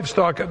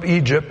livestock of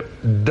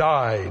Egypt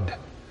died.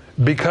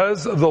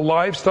 Because of the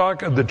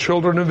livestock of the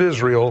children of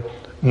Israel,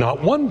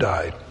 not one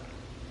died.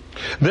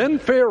 Then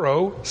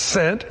Pharaoh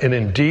sent, and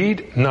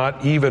indeed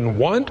not even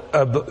one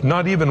of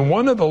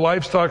the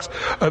livestock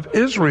of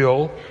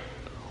Israel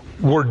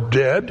were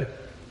dead,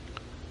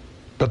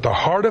 but the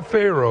heart of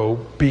Pharaoh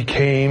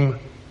became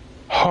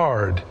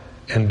hard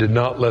and did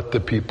not let the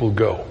people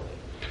go.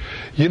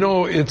 You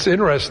know, it's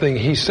interesting.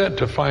 He sent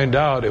to find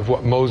out if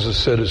what Moses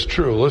said is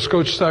true. Let's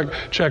go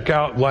check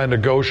out land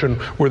of Goshen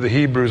where the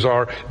Hebrews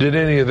are. Did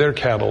any of their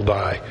cattle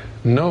die?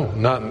 No,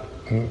 none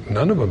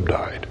of them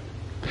died.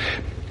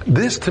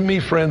 This to me,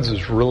 friends,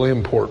 is really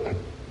important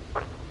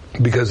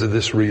because of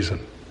this reason.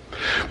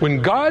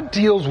 When God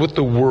deals with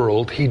the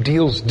world, He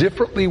deals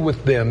differently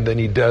with them than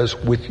He does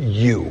with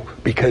you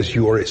because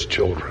you are His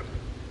children.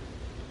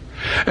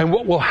 And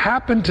what will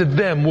happen to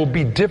them will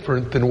be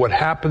different than what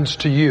happens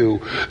to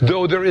you,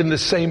 though they're in the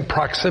same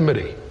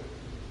proximity.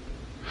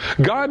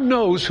 God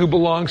knows who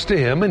belongs to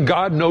Him, and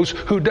God knows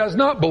who does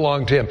not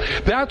belong to Him.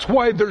 That's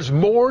why there's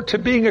more to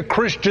being a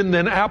Christian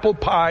than apple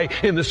pie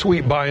in the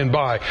sweet by and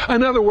by.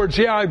 In other words,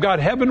 yeah, I've got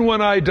heaven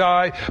when I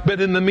die, but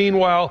in the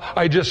meanwhile,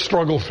 I just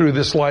struggle through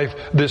this life,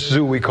 this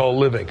zoo we call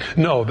living.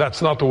 No,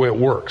 that's not the way it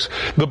works.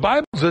 The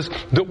Bible says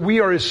that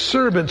we are His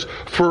servants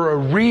for a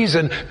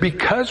reason.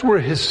 Because we're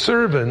His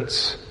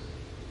servants,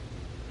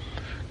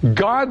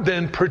 God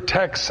then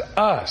protects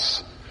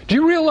us. Do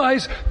you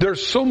realize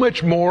there's so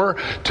much more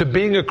to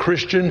being a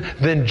Christian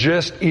than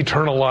just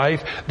eternal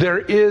life? There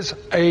is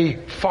a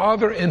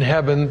Father in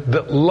heaven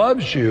that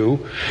loves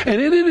you.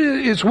 And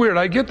it's weird.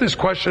 I get this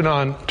question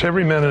on To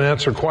Every Man an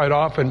Answer quite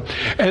often.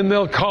 And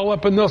they'll call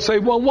up and they'll say,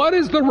 well, what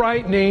is the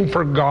right name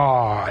for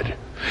God?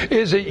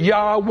 Is it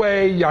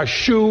Yahweh,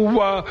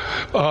 Yeshua?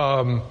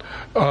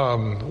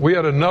 We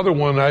had another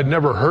one I'd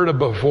never heard of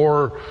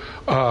before,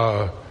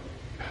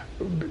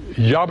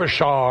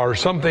 Yabashah or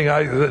something,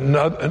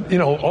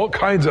 all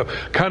kinds of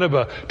kind of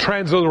a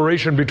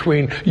transliteration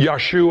between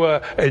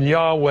Yeshua and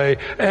Yahweh.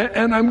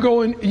 And I'm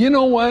going, you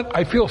know what?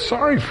 I feel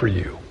sorry for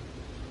you.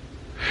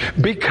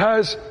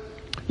 Because,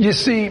 you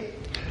see,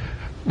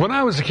 when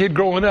I was a kid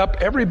growing up,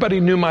 everybody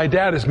knew my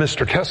dad as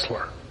Mr.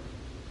 Kessler.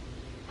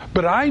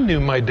 But I knew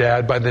my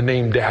dad by the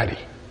name Daddy.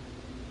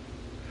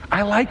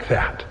 I like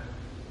that.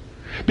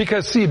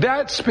 Because, see,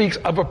 that speaks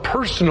of a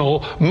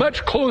personal,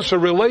 much closer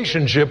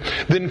relationship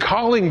than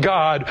calling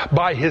God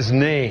by His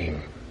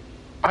name.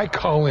 I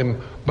call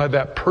Him by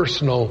that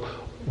personal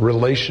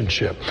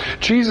relationship.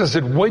 Jesus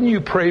said, when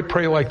you pray,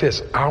 pray like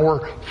this,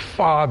 Our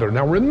Father.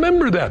 Now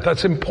remember that.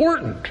 That's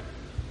important.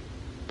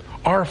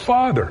 Our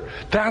Father.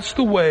 That's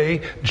the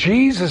way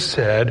Jesus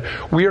said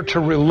we are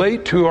to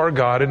relate to our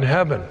God in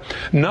heaven.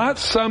 Not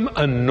some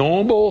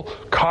unknowable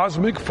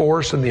cosmic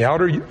force in the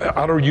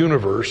outer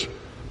universe,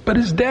 but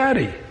His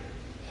Daddy.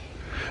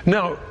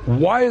 Now,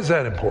 why is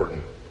that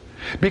important?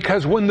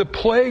 Because when the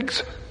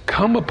plagues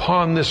come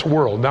upon this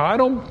world,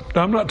 now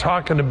I'm not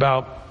talking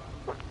about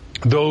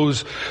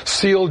those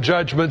seal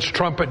judgments,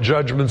 trumpet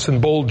judgments,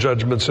 and bowl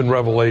judgments in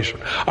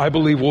Revelation. I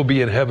believe we'll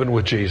be in heaven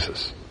with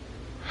Jesus.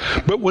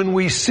 But when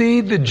we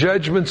see the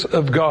judgments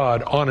of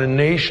God on a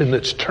nation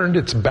that's turned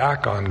its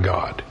back on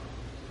God,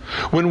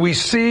 when we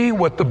see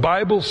what the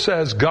Bible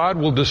says God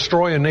will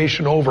destroy a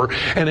nation over,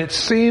 and it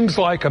seems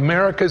like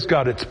America's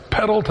got its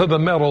pedal to the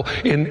metal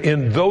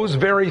in those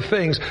very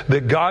things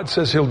that God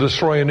says He'll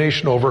destroy a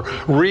nation over,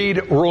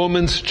 read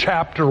Romans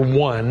chapter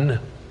 1.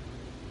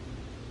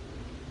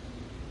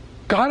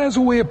 God has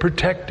a way of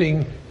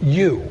protecting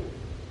you.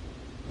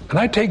 And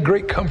I take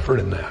great comfort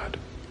in that.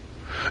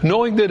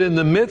 Knowing that in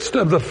the midst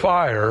of the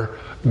fire,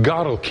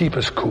 God will keep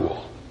us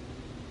cool.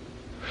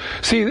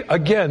 See,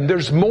 again,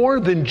 there's more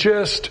than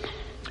just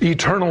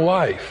eternal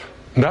life.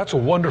 And that's a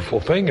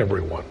wonderful thing,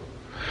 everyone.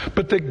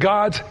 But that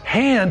God's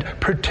hand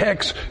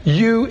protects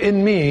you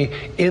and me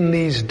in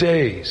these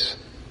days.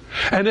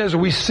 And as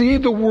we see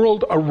the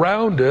world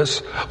around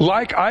us,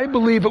 like I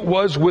believe it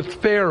was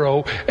with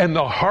Pharaoh and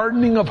the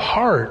hardening of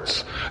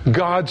hearts,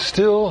 God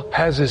still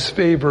has His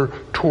favor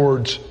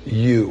towards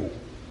you.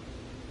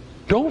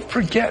 Don't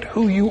forget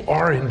who you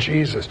are in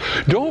Jesus.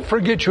 Don't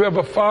forget you have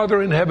a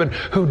Father in heaven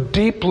who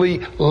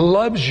deeply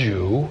loves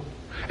you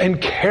and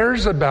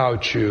cares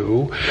about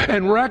you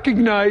and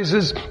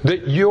recognizes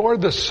that you're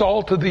the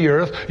salt of the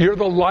earth, you're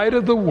the light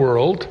of the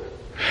world,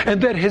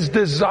 And that his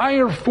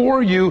desire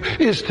for you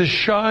is to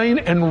shine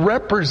and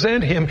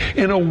represent him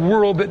in a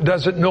world that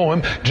doesn't know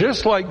him,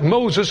 just like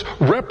Moses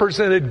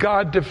represented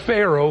God to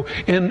Pharaoh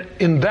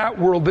in that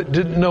world that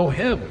didn't know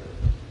him.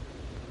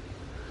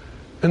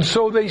 And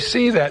so they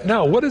see that.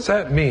 Now, what does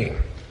that mean?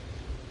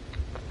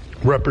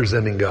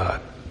 Representing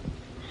God.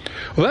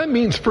 Well, that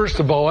means, first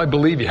of all, I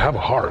believe you have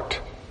a heart.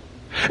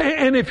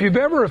 And if you've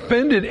ever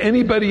offended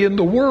anybody in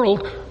the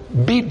world,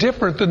 be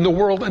different than the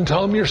world and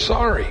tell them you're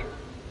sorry.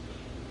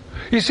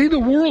 You see, the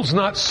world's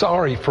not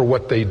sorry for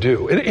what they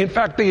do. In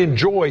fact, they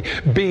enjoy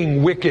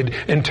being wicked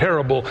and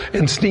terrible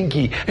and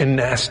stinky and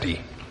nasty.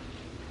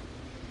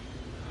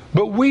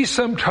 But we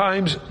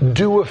sometimes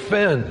do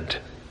offend.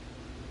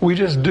 We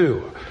just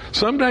do.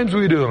 Sometimes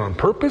we do it on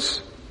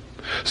purpose.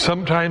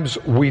 Sometimes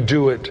we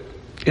do it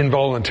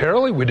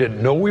involuntarily. We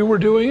didn't know we were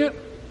doing it.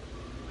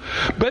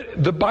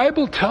 But the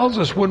Bible tells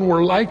us when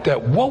we're like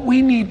that, what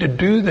we need to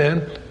do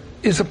then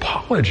is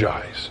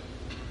apologize.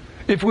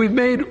 If we've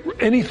made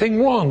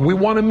anything wrong, we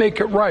want to make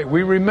it right.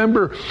 We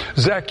remember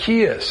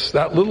Zacchaeus,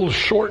 that little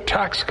short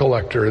tax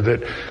collector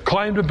that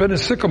climbed up in a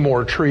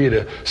sycamore tree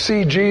to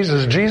see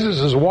Jesus. Jesus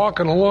is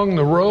walking along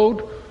the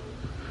road,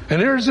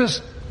 and there's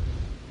this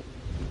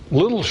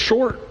little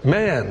short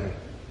man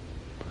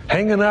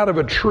hanging out of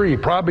a tree,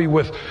 probably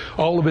with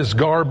all of his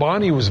garb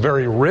on. He was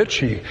very rich.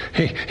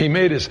 He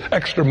made his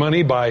extra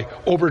money by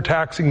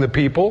overtaxing the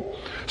people.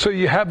 So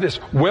you have this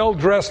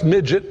well-dressed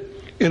midget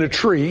in a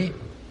tree.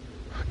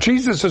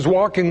 Jesus is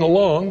walking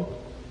along,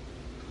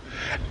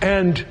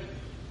 and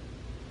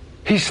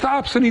he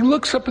stops and he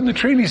looks up in the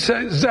tree and he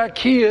says,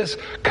 Zacchaeus,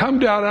 come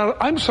down.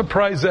 I'm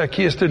surprised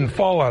Zacchaeus didn't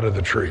fall out of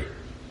the tree.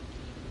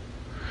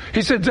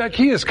 He said,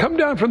 Zacchaeus, come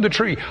down from the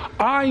tree.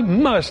 I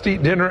must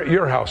eat dinner at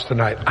your house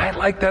tonight. I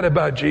like that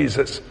about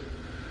Jesus.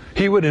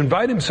 He would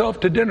invite himself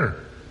to dinner.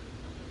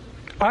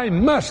 I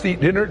must eat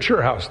dinner at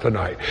your house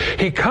tonight.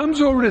 He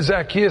comes over to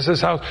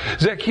Zacchaeus' house.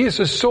 Zacchaeus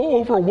is so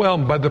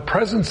overwhelmed by the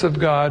presence of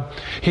God.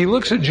 He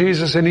looks at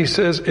Jesus and he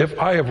says, if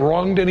I have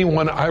wronged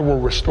anyone, I will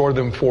restore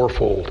them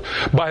fourfold.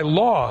 By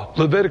law,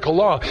 Levitical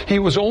law, he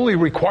was only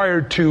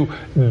required to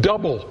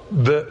double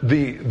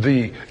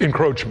the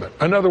encroachment.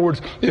 In other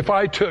words, if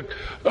I took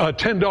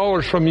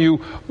 $10 from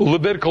you,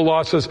 Levitical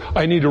law says,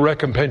 I need to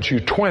recompense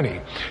you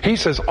 20. He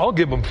says, I'll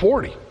give him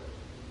 40.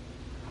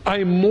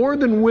 I am more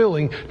than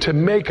willing to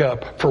make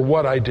up for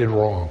what I did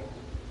wrong.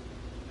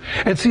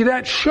 And see,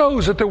 that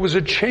shows that there was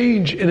a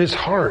change in his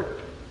heart.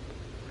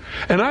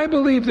 And I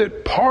believe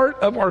that part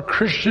of our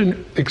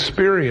Christian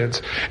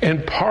experience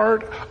and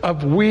part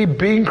of we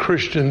being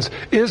Christians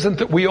isn't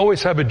that we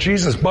always have a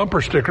Jesus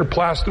bumper sticker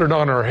plastered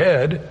on our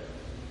head,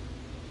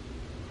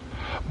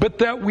 but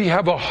that we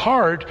have a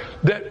heart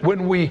that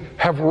when we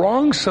have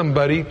wronged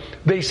somebody,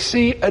 they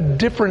see a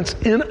difference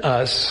in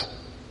us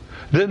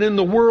than in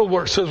the world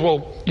where it says,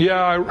 well,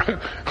 yeah,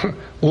 I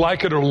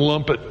like it or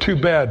lump it. Too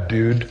bad,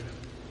 dude.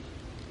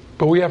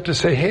 But we have to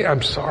say, hey,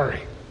 I'm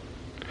sorry.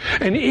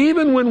 And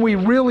even when we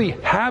really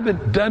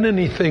haven't done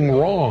anything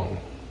wrong,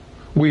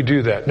 we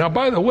do that. Now,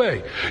 by the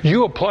way,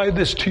 you apply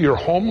this to your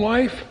home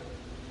life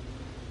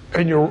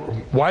and your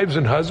wives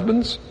and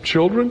husbands,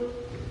 children.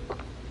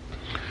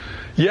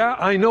 Yeah,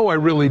 I know I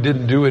really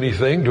didn't do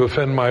anything to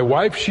offend my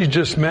wife. She's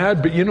just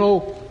mad, but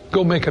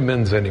go make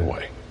amends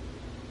anyway.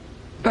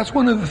 That's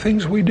one of the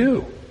things we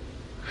do.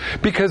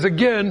 Because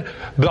again,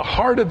 the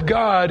heart of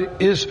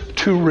God is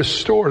to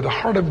restore. The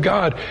heart of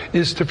God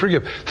is to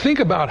forgive. Think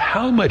about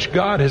how much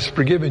God has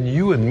forgiven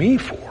you and me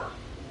for.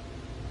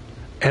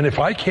 And if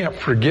I can't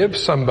forgive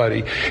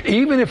somebody,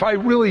 even if I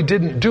really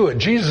didn't do it,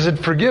 Jesus had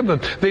forgiven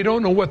them, they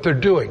don't know what they're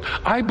doing.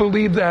 I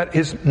believe that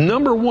is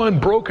number one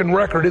broken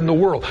record in the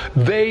world.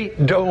 They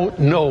don't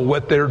know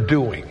what they're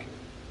doing.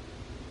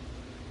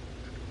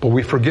 But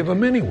we forgive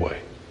them anyway.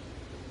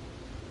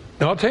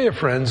 Now, I'll tell you,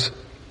 friends,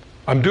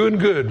 I'm doing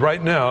good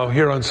right now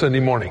here on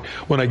Sunday morning.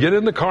 When I get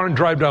in the car and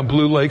drive down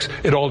Blue Lakes,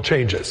 it all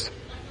changes.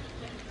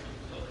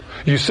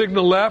 You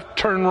signal left,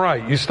 turn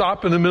right. You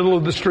stop in the middle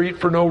of the street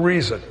for no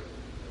reason.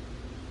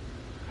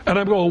 And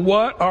I'm going,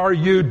 what are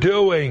you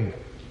doing?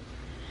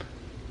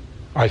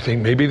 I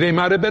think maybe they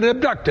might have been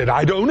abducted.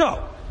 I don't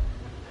know.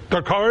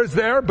 Their car is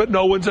there, but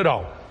no one's at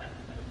home.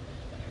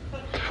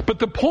 But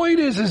the point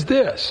is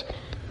this.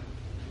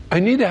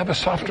 I need to have a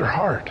softer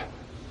heart.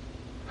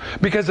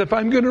 Because if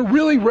I'm going to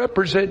really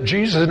represent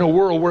Jesus in a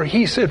world where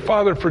he said,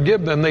 Father,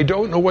 forgive them, they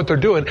don't know what they're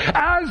doing,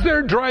 as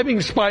they're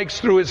driving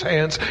spikes through his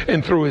hands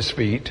and through his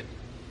feet.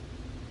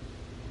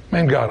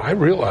 Man, God, I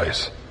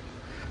realize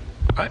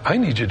I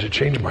need you to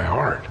change my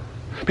heart.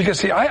 Because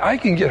see, I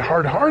can get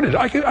hard-hearted.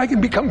 I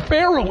can become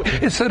Pharaoh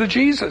instead of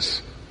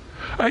Jesus.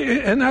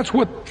 And that's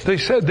what they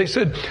said. They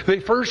said they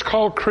first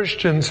called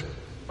Christians,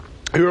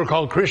 who were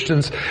called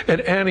Christians at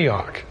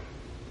Antioch.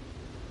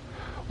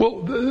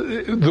 Well,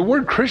 the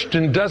word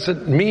Christian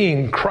doesn't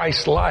mean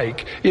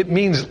Christ-like. It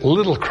means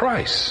little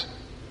Christ.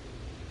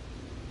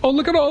 Oh,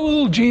 look at all the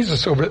little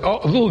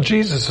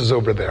Jesuses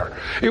over there.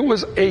 It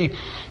was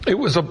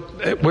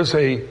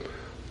a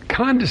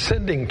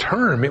condescending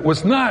term. It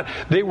was not,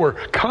 they were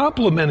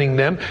complimenting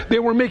them. They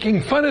were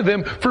making fun of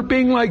them for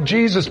being like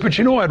Jesus. But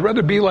you know, I'd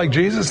rather be like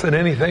Jesus than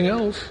anything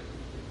else.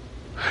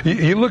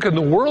 You look in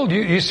the world,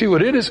 you see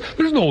what it is.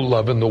 There's no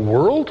love in the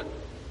world.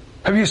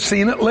 Have you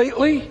seen it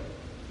lately?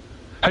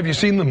 Have you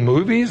seen the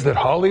movies that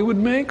Hollywood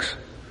makes?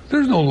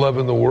 There's no love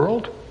in the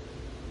world.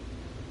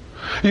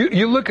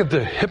 You look at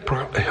the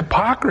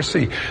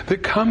hypocrisy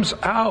that comes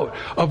out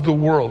of the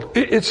world.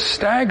 It's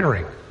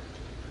staggering.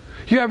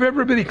 You have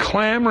everybody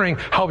clamoring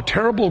how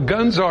terrible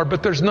guns are,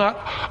 but there's not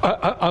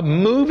a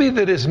movie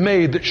that is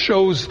made that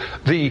shows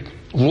the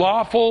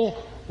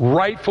lawful,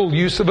 rightful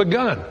use of a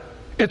gun.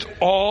 It's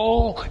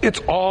all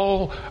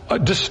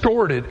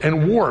distorted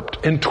and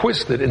warped and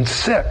twisted and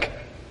sick.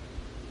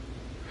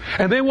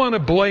 And they want to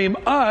blame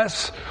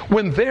us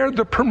when they're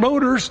the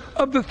promoters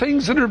of the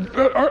things that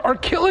are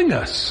killing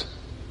us.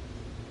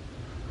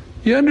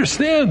 You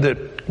understand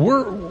that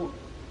we're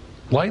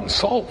light and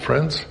salt,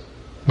 friends.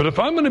 But if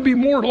I'm going to be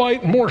more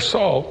light and more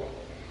salt,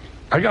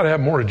 I got to have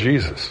more of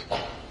Jesus.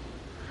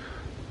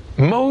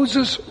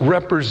 Moses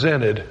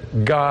represented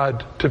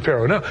God to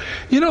Pharaoh. Now,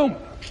 you know,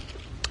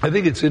 I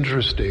think it's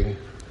interesting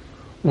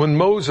when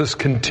Moses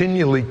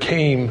continually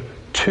came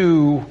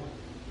to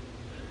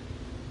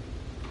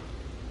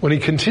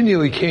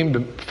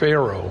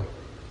Pharaoh,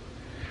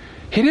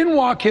 he didn't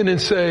walk in and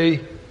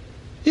say,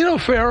 you know,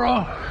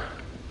 Pharaoh,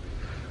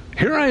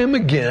 here I am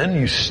again,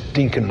 you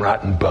stinking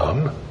rotten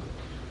bum.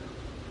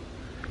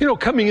 You know,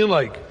 coming in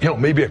like, you know,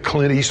 maybe a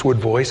Clint Eastwood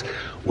voice.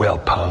 Well,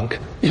 punk.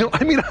 You know,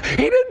 I mean, he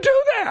didn't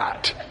do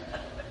that.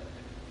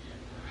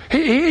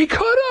 He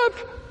could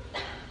have.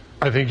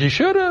 I think he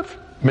should have.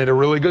 Made a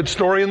really good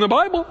story in the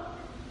Bible.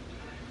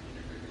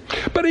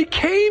 But he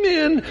came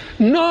in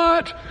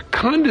not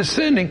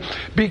condescending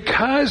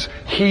because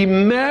he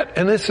met,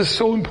 and this is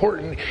so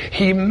important,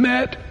 he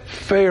met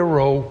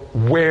Pharaoh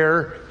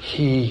where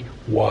he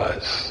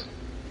was.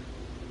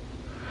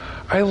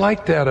 I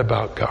like that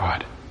about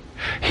God.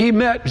 He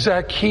met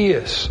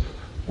Zacchaeus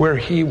where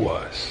he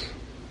was.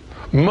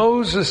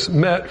 Moses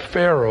met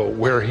Pharaoh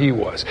where he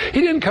was. He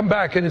didn't come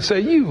back in and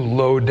say, you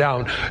low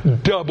down,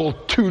 double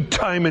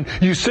two-timing,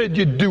 you said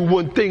you'd do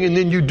one thing and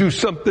then you do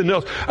something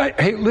else.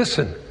 Hey,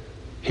 listen,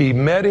 he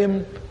met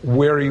him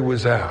where he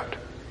was at.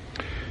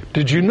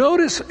 Did you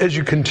notice as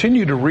you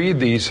continue to read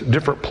these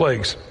different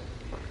plagues,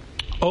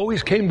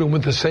 always came to him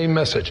with the same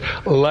message,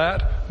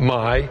 let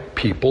my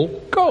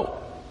people go.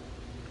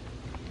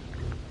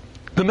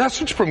 The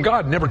message from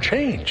God never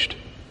changed.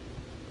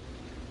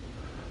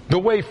 The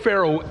way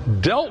Pharaoh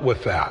dealt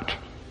with that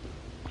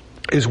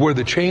is where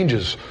the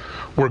changes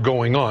were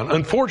going on.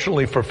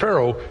 Unfortunately for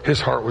Pharaoh, his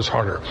heart was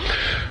harder.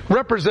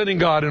 Representing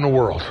God in a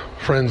world.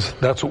 Friends,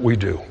 that's what we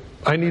do.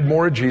 I need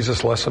more of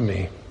Jesus, less of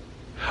me.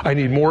 I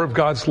need more of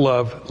God's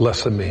love,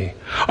 less of me.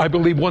 I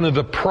believe one of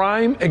the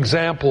prime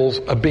examples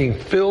of being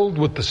filled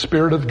with the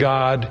Spirit of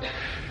God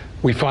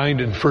we find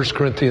in 1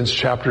 Corinthians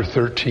chapter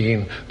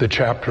 13, the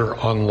chapter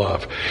on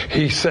love.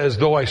 He says,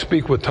 though I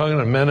speak with tongue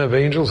and men of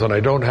angels and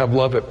I don't have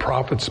love, it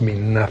profits me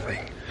nothing.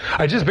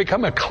 I just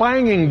become a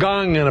clanging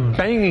gong and a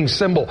banging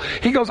cymbal.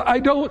 He goes,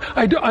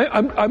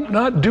 I'm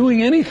not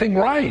doing anything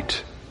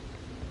right.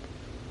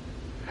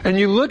 And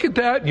you look at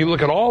that, and you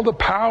look at all the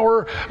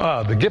power,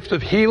 the gift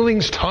of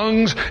healings,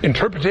 tongues,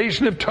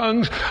 interpretation of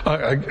tongues,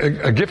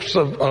 gifts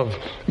of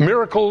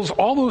miracles,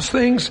 all those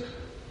things.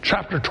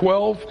 Chapter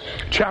 12,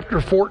 chapter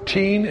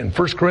 14 in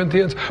 1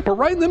 Corinthians. But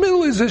right in the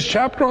middle is this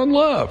chapter on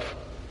love.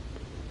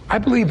 I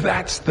believe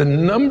that's the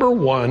number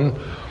one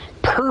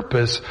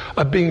purpose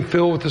of being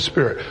filled with the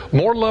Spirit.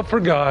 More love for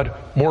God,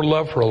 more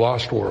love for a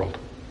lost world.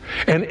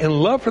 And in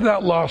love for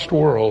that lost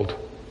world,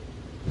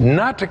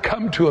 not to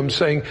come to Him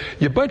saying,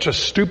 you bunch of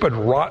stupid,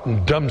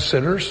 rotten, dumb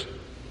sinners,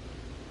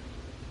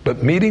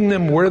 but meeting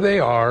them where they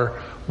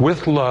are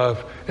with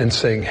love and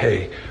saying,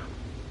 hey,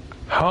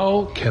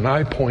 how can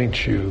I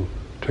point you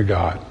to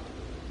God?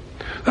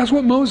 That's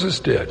what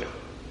Moses did.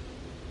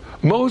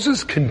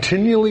 Moses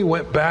continually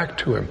went back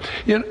to Him.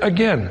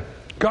 Again,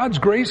 God's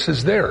grace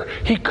is there.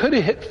 He could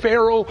have hit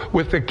Pharaoh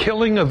with the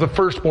killing of the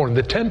firstborn,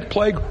 the 10th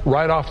plague,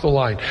 right off the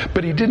line.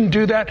 But He didn't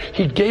do that.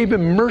 He gave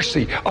him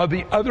mercy of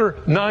the other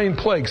 9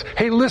 plagues.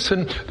 Hey,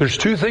 listen, there's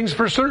 2 things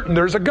for certain.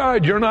 There's a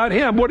God. You're not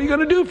Him. What are you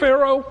going to do,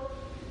 Pharaoh?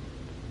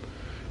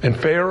 And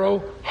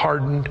Pharaoh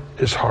hardened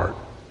his heart.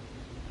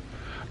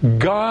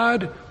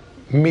 God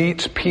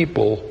meets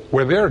people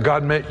where they're.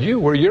 God met you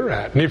where you're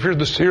at. And if you're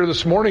here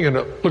this morning, and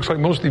it looks like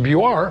most of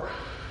you are,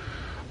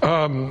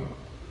 God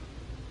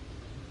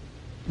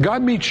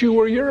meets you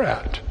where you're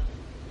at.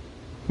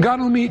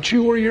 God will meet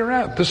you where you're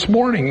at. This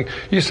morning,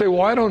 you say,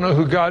 well, I don't know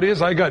who God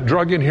is. I got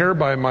drug in here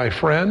by my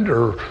friend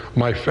or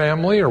my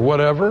family or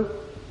whatever.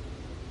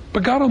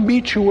 But God will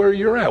meet you where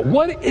you're at.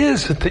 What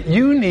is it that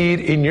you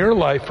need in your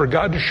life for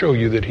God to show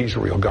you that He's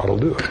real? God will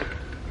do it.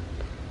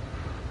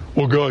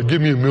 Well, God,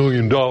 give me $1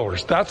 million.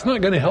 That's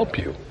not going to help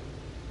you.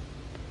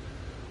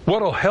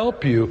 What will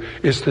help you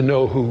is to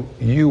know who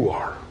you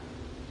are.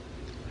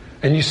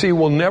 And you see,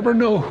 we'll never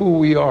know who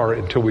we are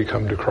until we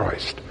come to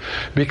Christ.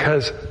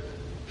 Because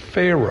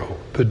Pharaoh,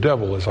 the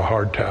devil, is a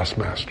hard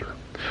taskmaster.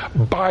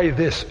 Buy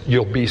this,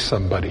 you'll be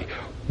somebody.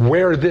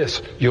 Wear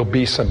this, you'll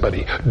be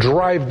somebody.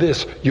 Drive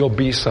this, you'll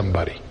be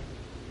somebody.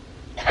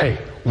 Hey,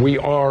 we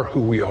are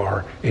who we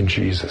are in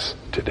Jesus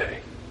today.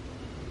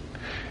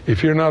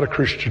 If you're not a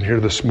Christian here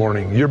this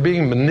morning, you're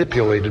being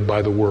manipulated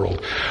by the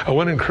world. I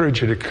want to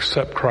encourage you to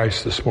accept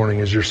Christ this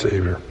morning as your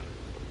Savior.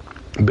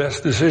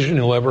 Best decision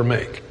you'll ever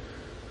make.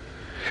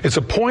 It's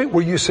a point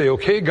where you say,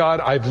 okay, God,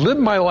 I've lived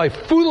my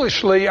life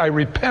foolishly. I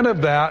repent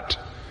of that.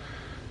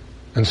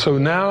 And so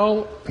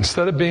now,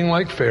 instead of being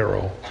like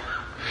Pharaoh,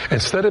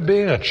 instead of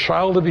being a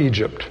child of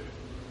Egypt,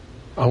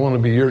 I want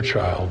to be your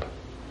child,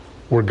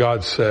 where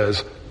God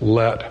says,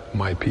 let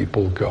my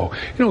people go.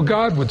 You know,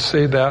 God would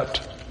say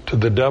that to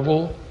the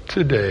devil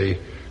today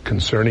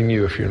concerning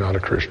you if you're not a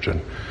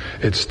Christian.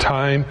 It's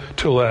time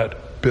to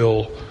let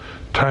Bill,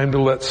 time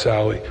to let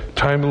Sally,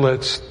 time to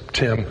let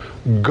Tim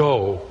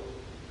go,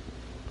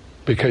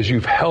 because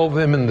you've held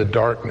them in the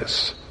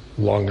darkness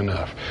long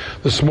enough.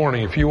 This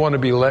morning, if you want to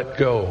be let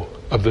go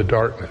of the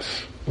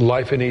darkness,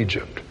 life in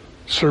Egypt,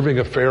 serving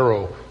a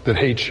Pharaoh that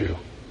hates you,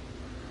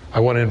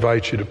 I want to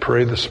invite you to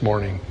pray this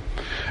morning.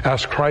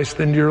 Ask Christ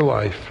into your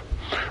life.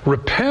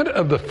 Repent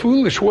of the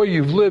foolish way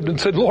you've lived and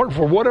said, Lord,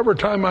 for whatever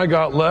time I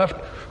got left,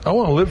 I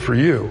want to live for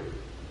you.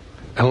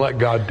 And let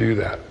God do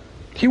that.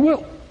 He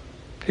will.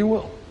 He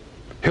will.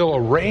 He'll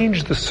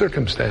arrange the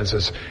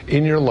circumstances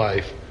in your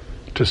life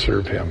to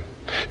serve Him.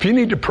 If you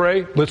need to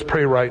pray, let's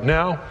pray right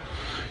now.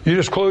 You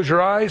just close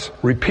your eyes,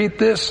 repeat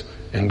this,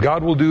 and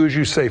God will do as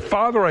you say.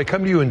 Father, I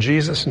come to you in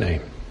Jesus'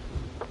 name.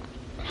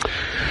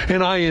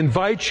 And I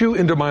invite you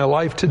into my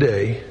life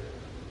today.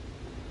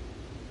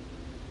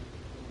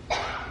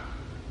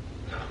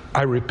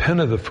 I repent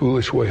of the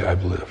foolish way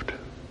I've lived.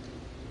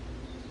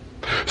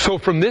 So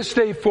from this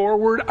day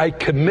forward, I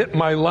commit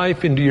my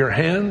life into your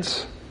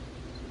hands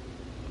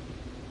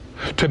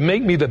to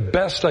make me the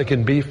best I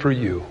can be for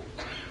you.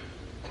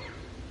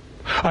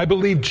 I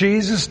believe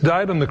Jesus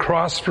died on the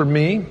cross for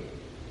me.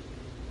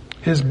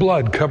 His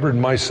blood covered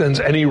my sins,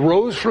 and He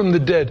rose from the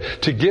dead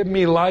to give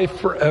me life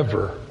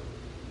forever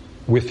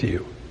with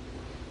you.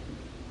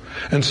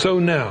 And so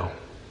now,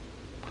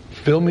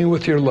 fill me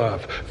with your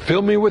love.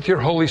 Fill me with your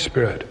Holy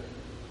Spirit.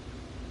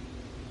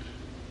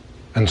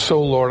 And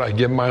so, Lord, I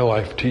give my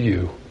life to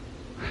you.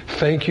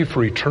 Thank you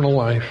for eternal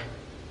life.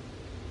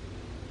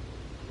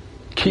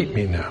 Keep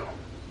me now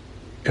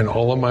in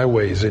all of my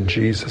ways in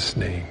Jesus'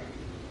 name.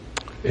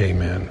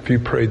 Amen. If you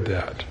prayed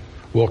that,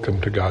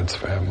 welcome to God's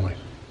family.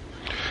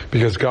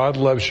 Because God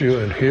loves you,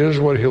 and here's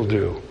what He'll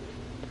do.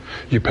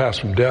 You pass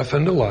from death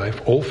into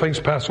life. Old things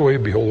pass away.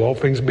 Behold, all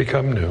things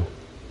become new.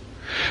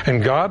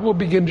 And God will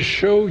begin to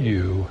show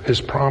you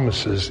His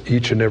promises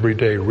each and every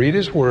day. Read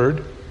His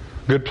Word.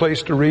 Good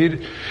place to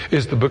read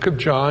is the book of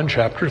John,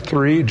 chapter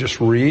 3.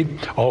 Just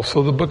read.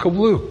 Also the book of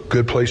Luke.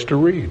 Good place to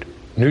read.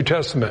 New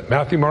Testament,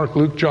 Matthew, Mark,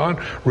 Luke,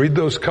 John. Read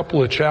those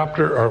couple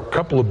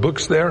of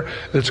books there.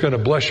 That's going to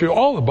bless you.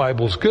 All the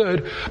Bible's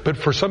good, but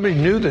for somebody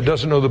new that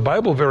doesn't know the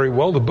Bible very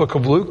well, the book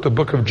of Luke, the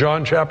book of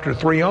John, chapter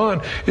 3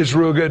 on is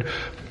real good.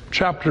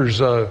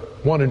 Chapters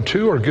 1 and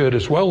 2 are good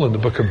as well in the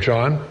book of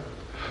John.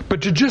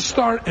 But to just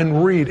start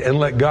and read and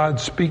let God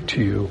speak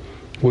to you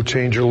will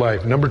change your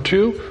life. Number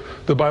 2,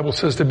 the Bible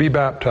says to be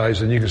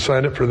baptized, and you can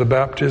sign up for the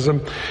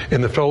baptism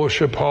in the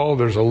fellowship hall.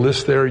 There's a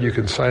list there. You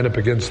can sign up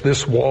against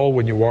this wall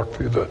when you walk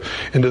through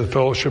into the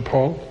fellowship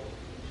hall.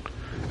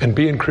 And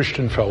be in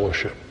Christian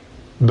fellowship.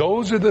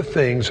 Those are the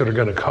things that are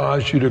going to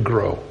cause you to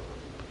grow.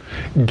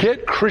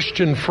 Get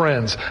Christian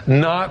friends,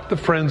 not the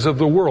friends of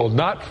the world,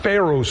 not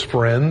Pharaoh's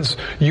friends.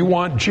 You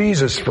want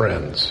Jesus'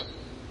 friends.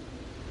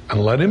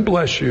 And let Him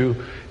bless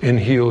you and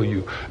heal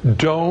you.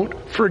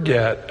 Don't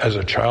forget, as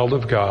a child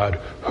of God,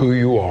 who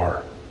you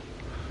are.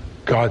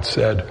 God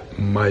said,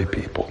 my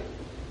people.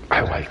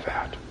 I like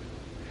that.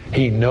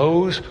 He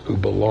knows who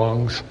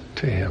belongs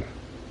to Him.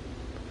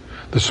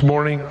 This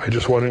morning, I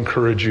just want to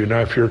encourage you.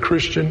 Now, if you're a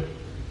Christian,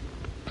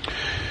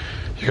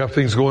 you got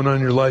things going on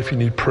in your life, you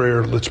need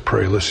prayer, let's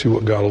pray. Let's see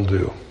what God will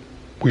do.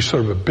 We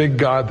serve a big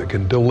God that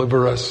can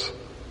deliver us.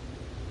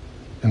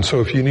 And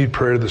so if you need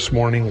prayer this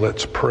morning,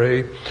 let's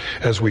pray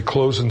as we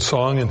close in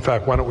song. In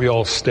fact, why don't we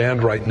all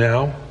stand right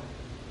now?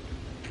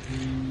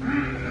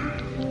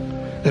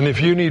 And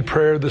if you need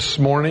prayer this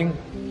morning,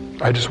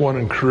 I just want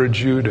to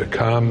encourage you to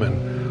come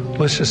and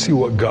let's just see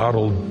what God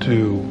will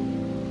do.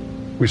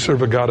 We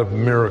serve a God of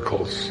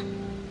miracles.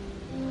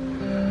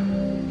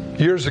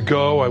 Years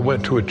ago, I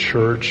went to a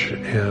church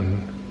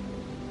in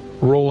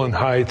Rowland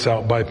Heights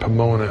out by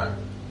Pomona.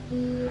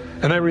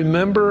 And I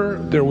remember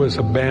there was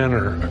a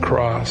banner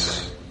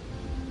across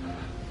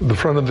the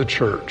front of the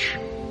church.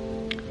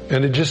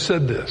 And it just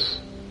said this,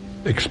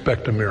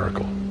 expect a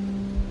miracle.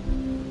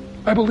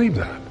 I believe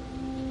that.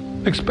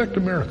 Expect a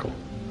miracle.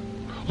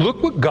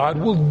 Look what God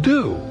will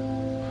do.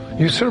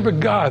 You serve a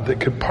God that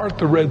can part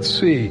the Red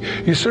Sea.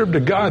 You serve a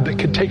God that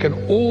can take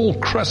an old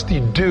crusty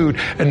dude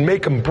and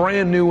make him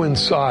brand new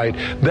inside.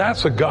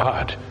 That's a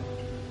God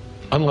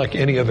unlike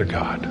any other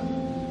God.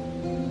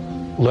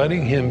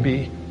 Letting Him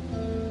be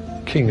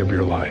King of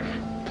your life.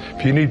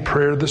 If you need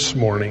prayer this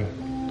morning,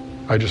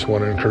 I just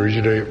want to encourage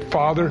you today.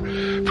 Father,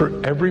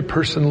 for every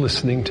person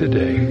listening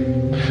today,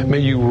 may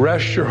you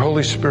rest your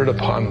Holy Spirit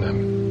upon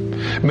them.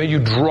 May you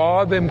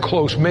draw them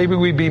close. Maybe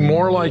we be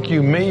more like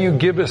you. May you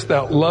give us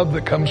that love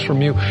that comes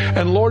from you.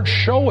 And Lord,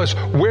 show us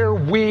where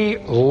we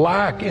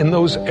lack in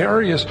those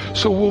areas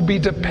so we'll be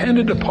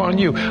dependent upon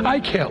you. I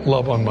can't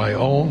love on my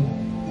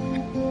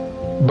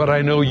own, but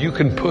I know you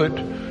can put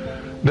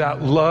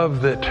that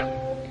love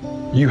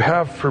that you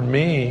have for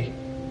me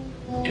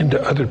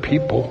into other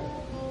people.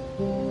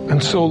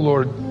 And so,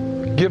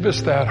 Lord, give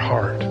us that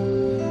heart.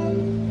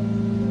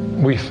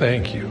 We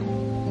thank you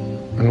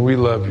and we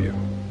love you.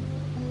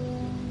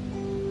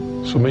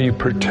 So may you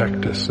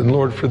protect us. And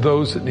Lord, for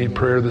those that need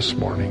prayer this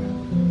morning,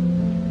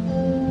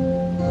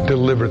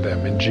 deliver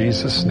them in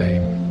Jesus'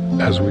 name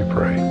as we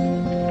pray.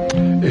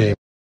 Amen.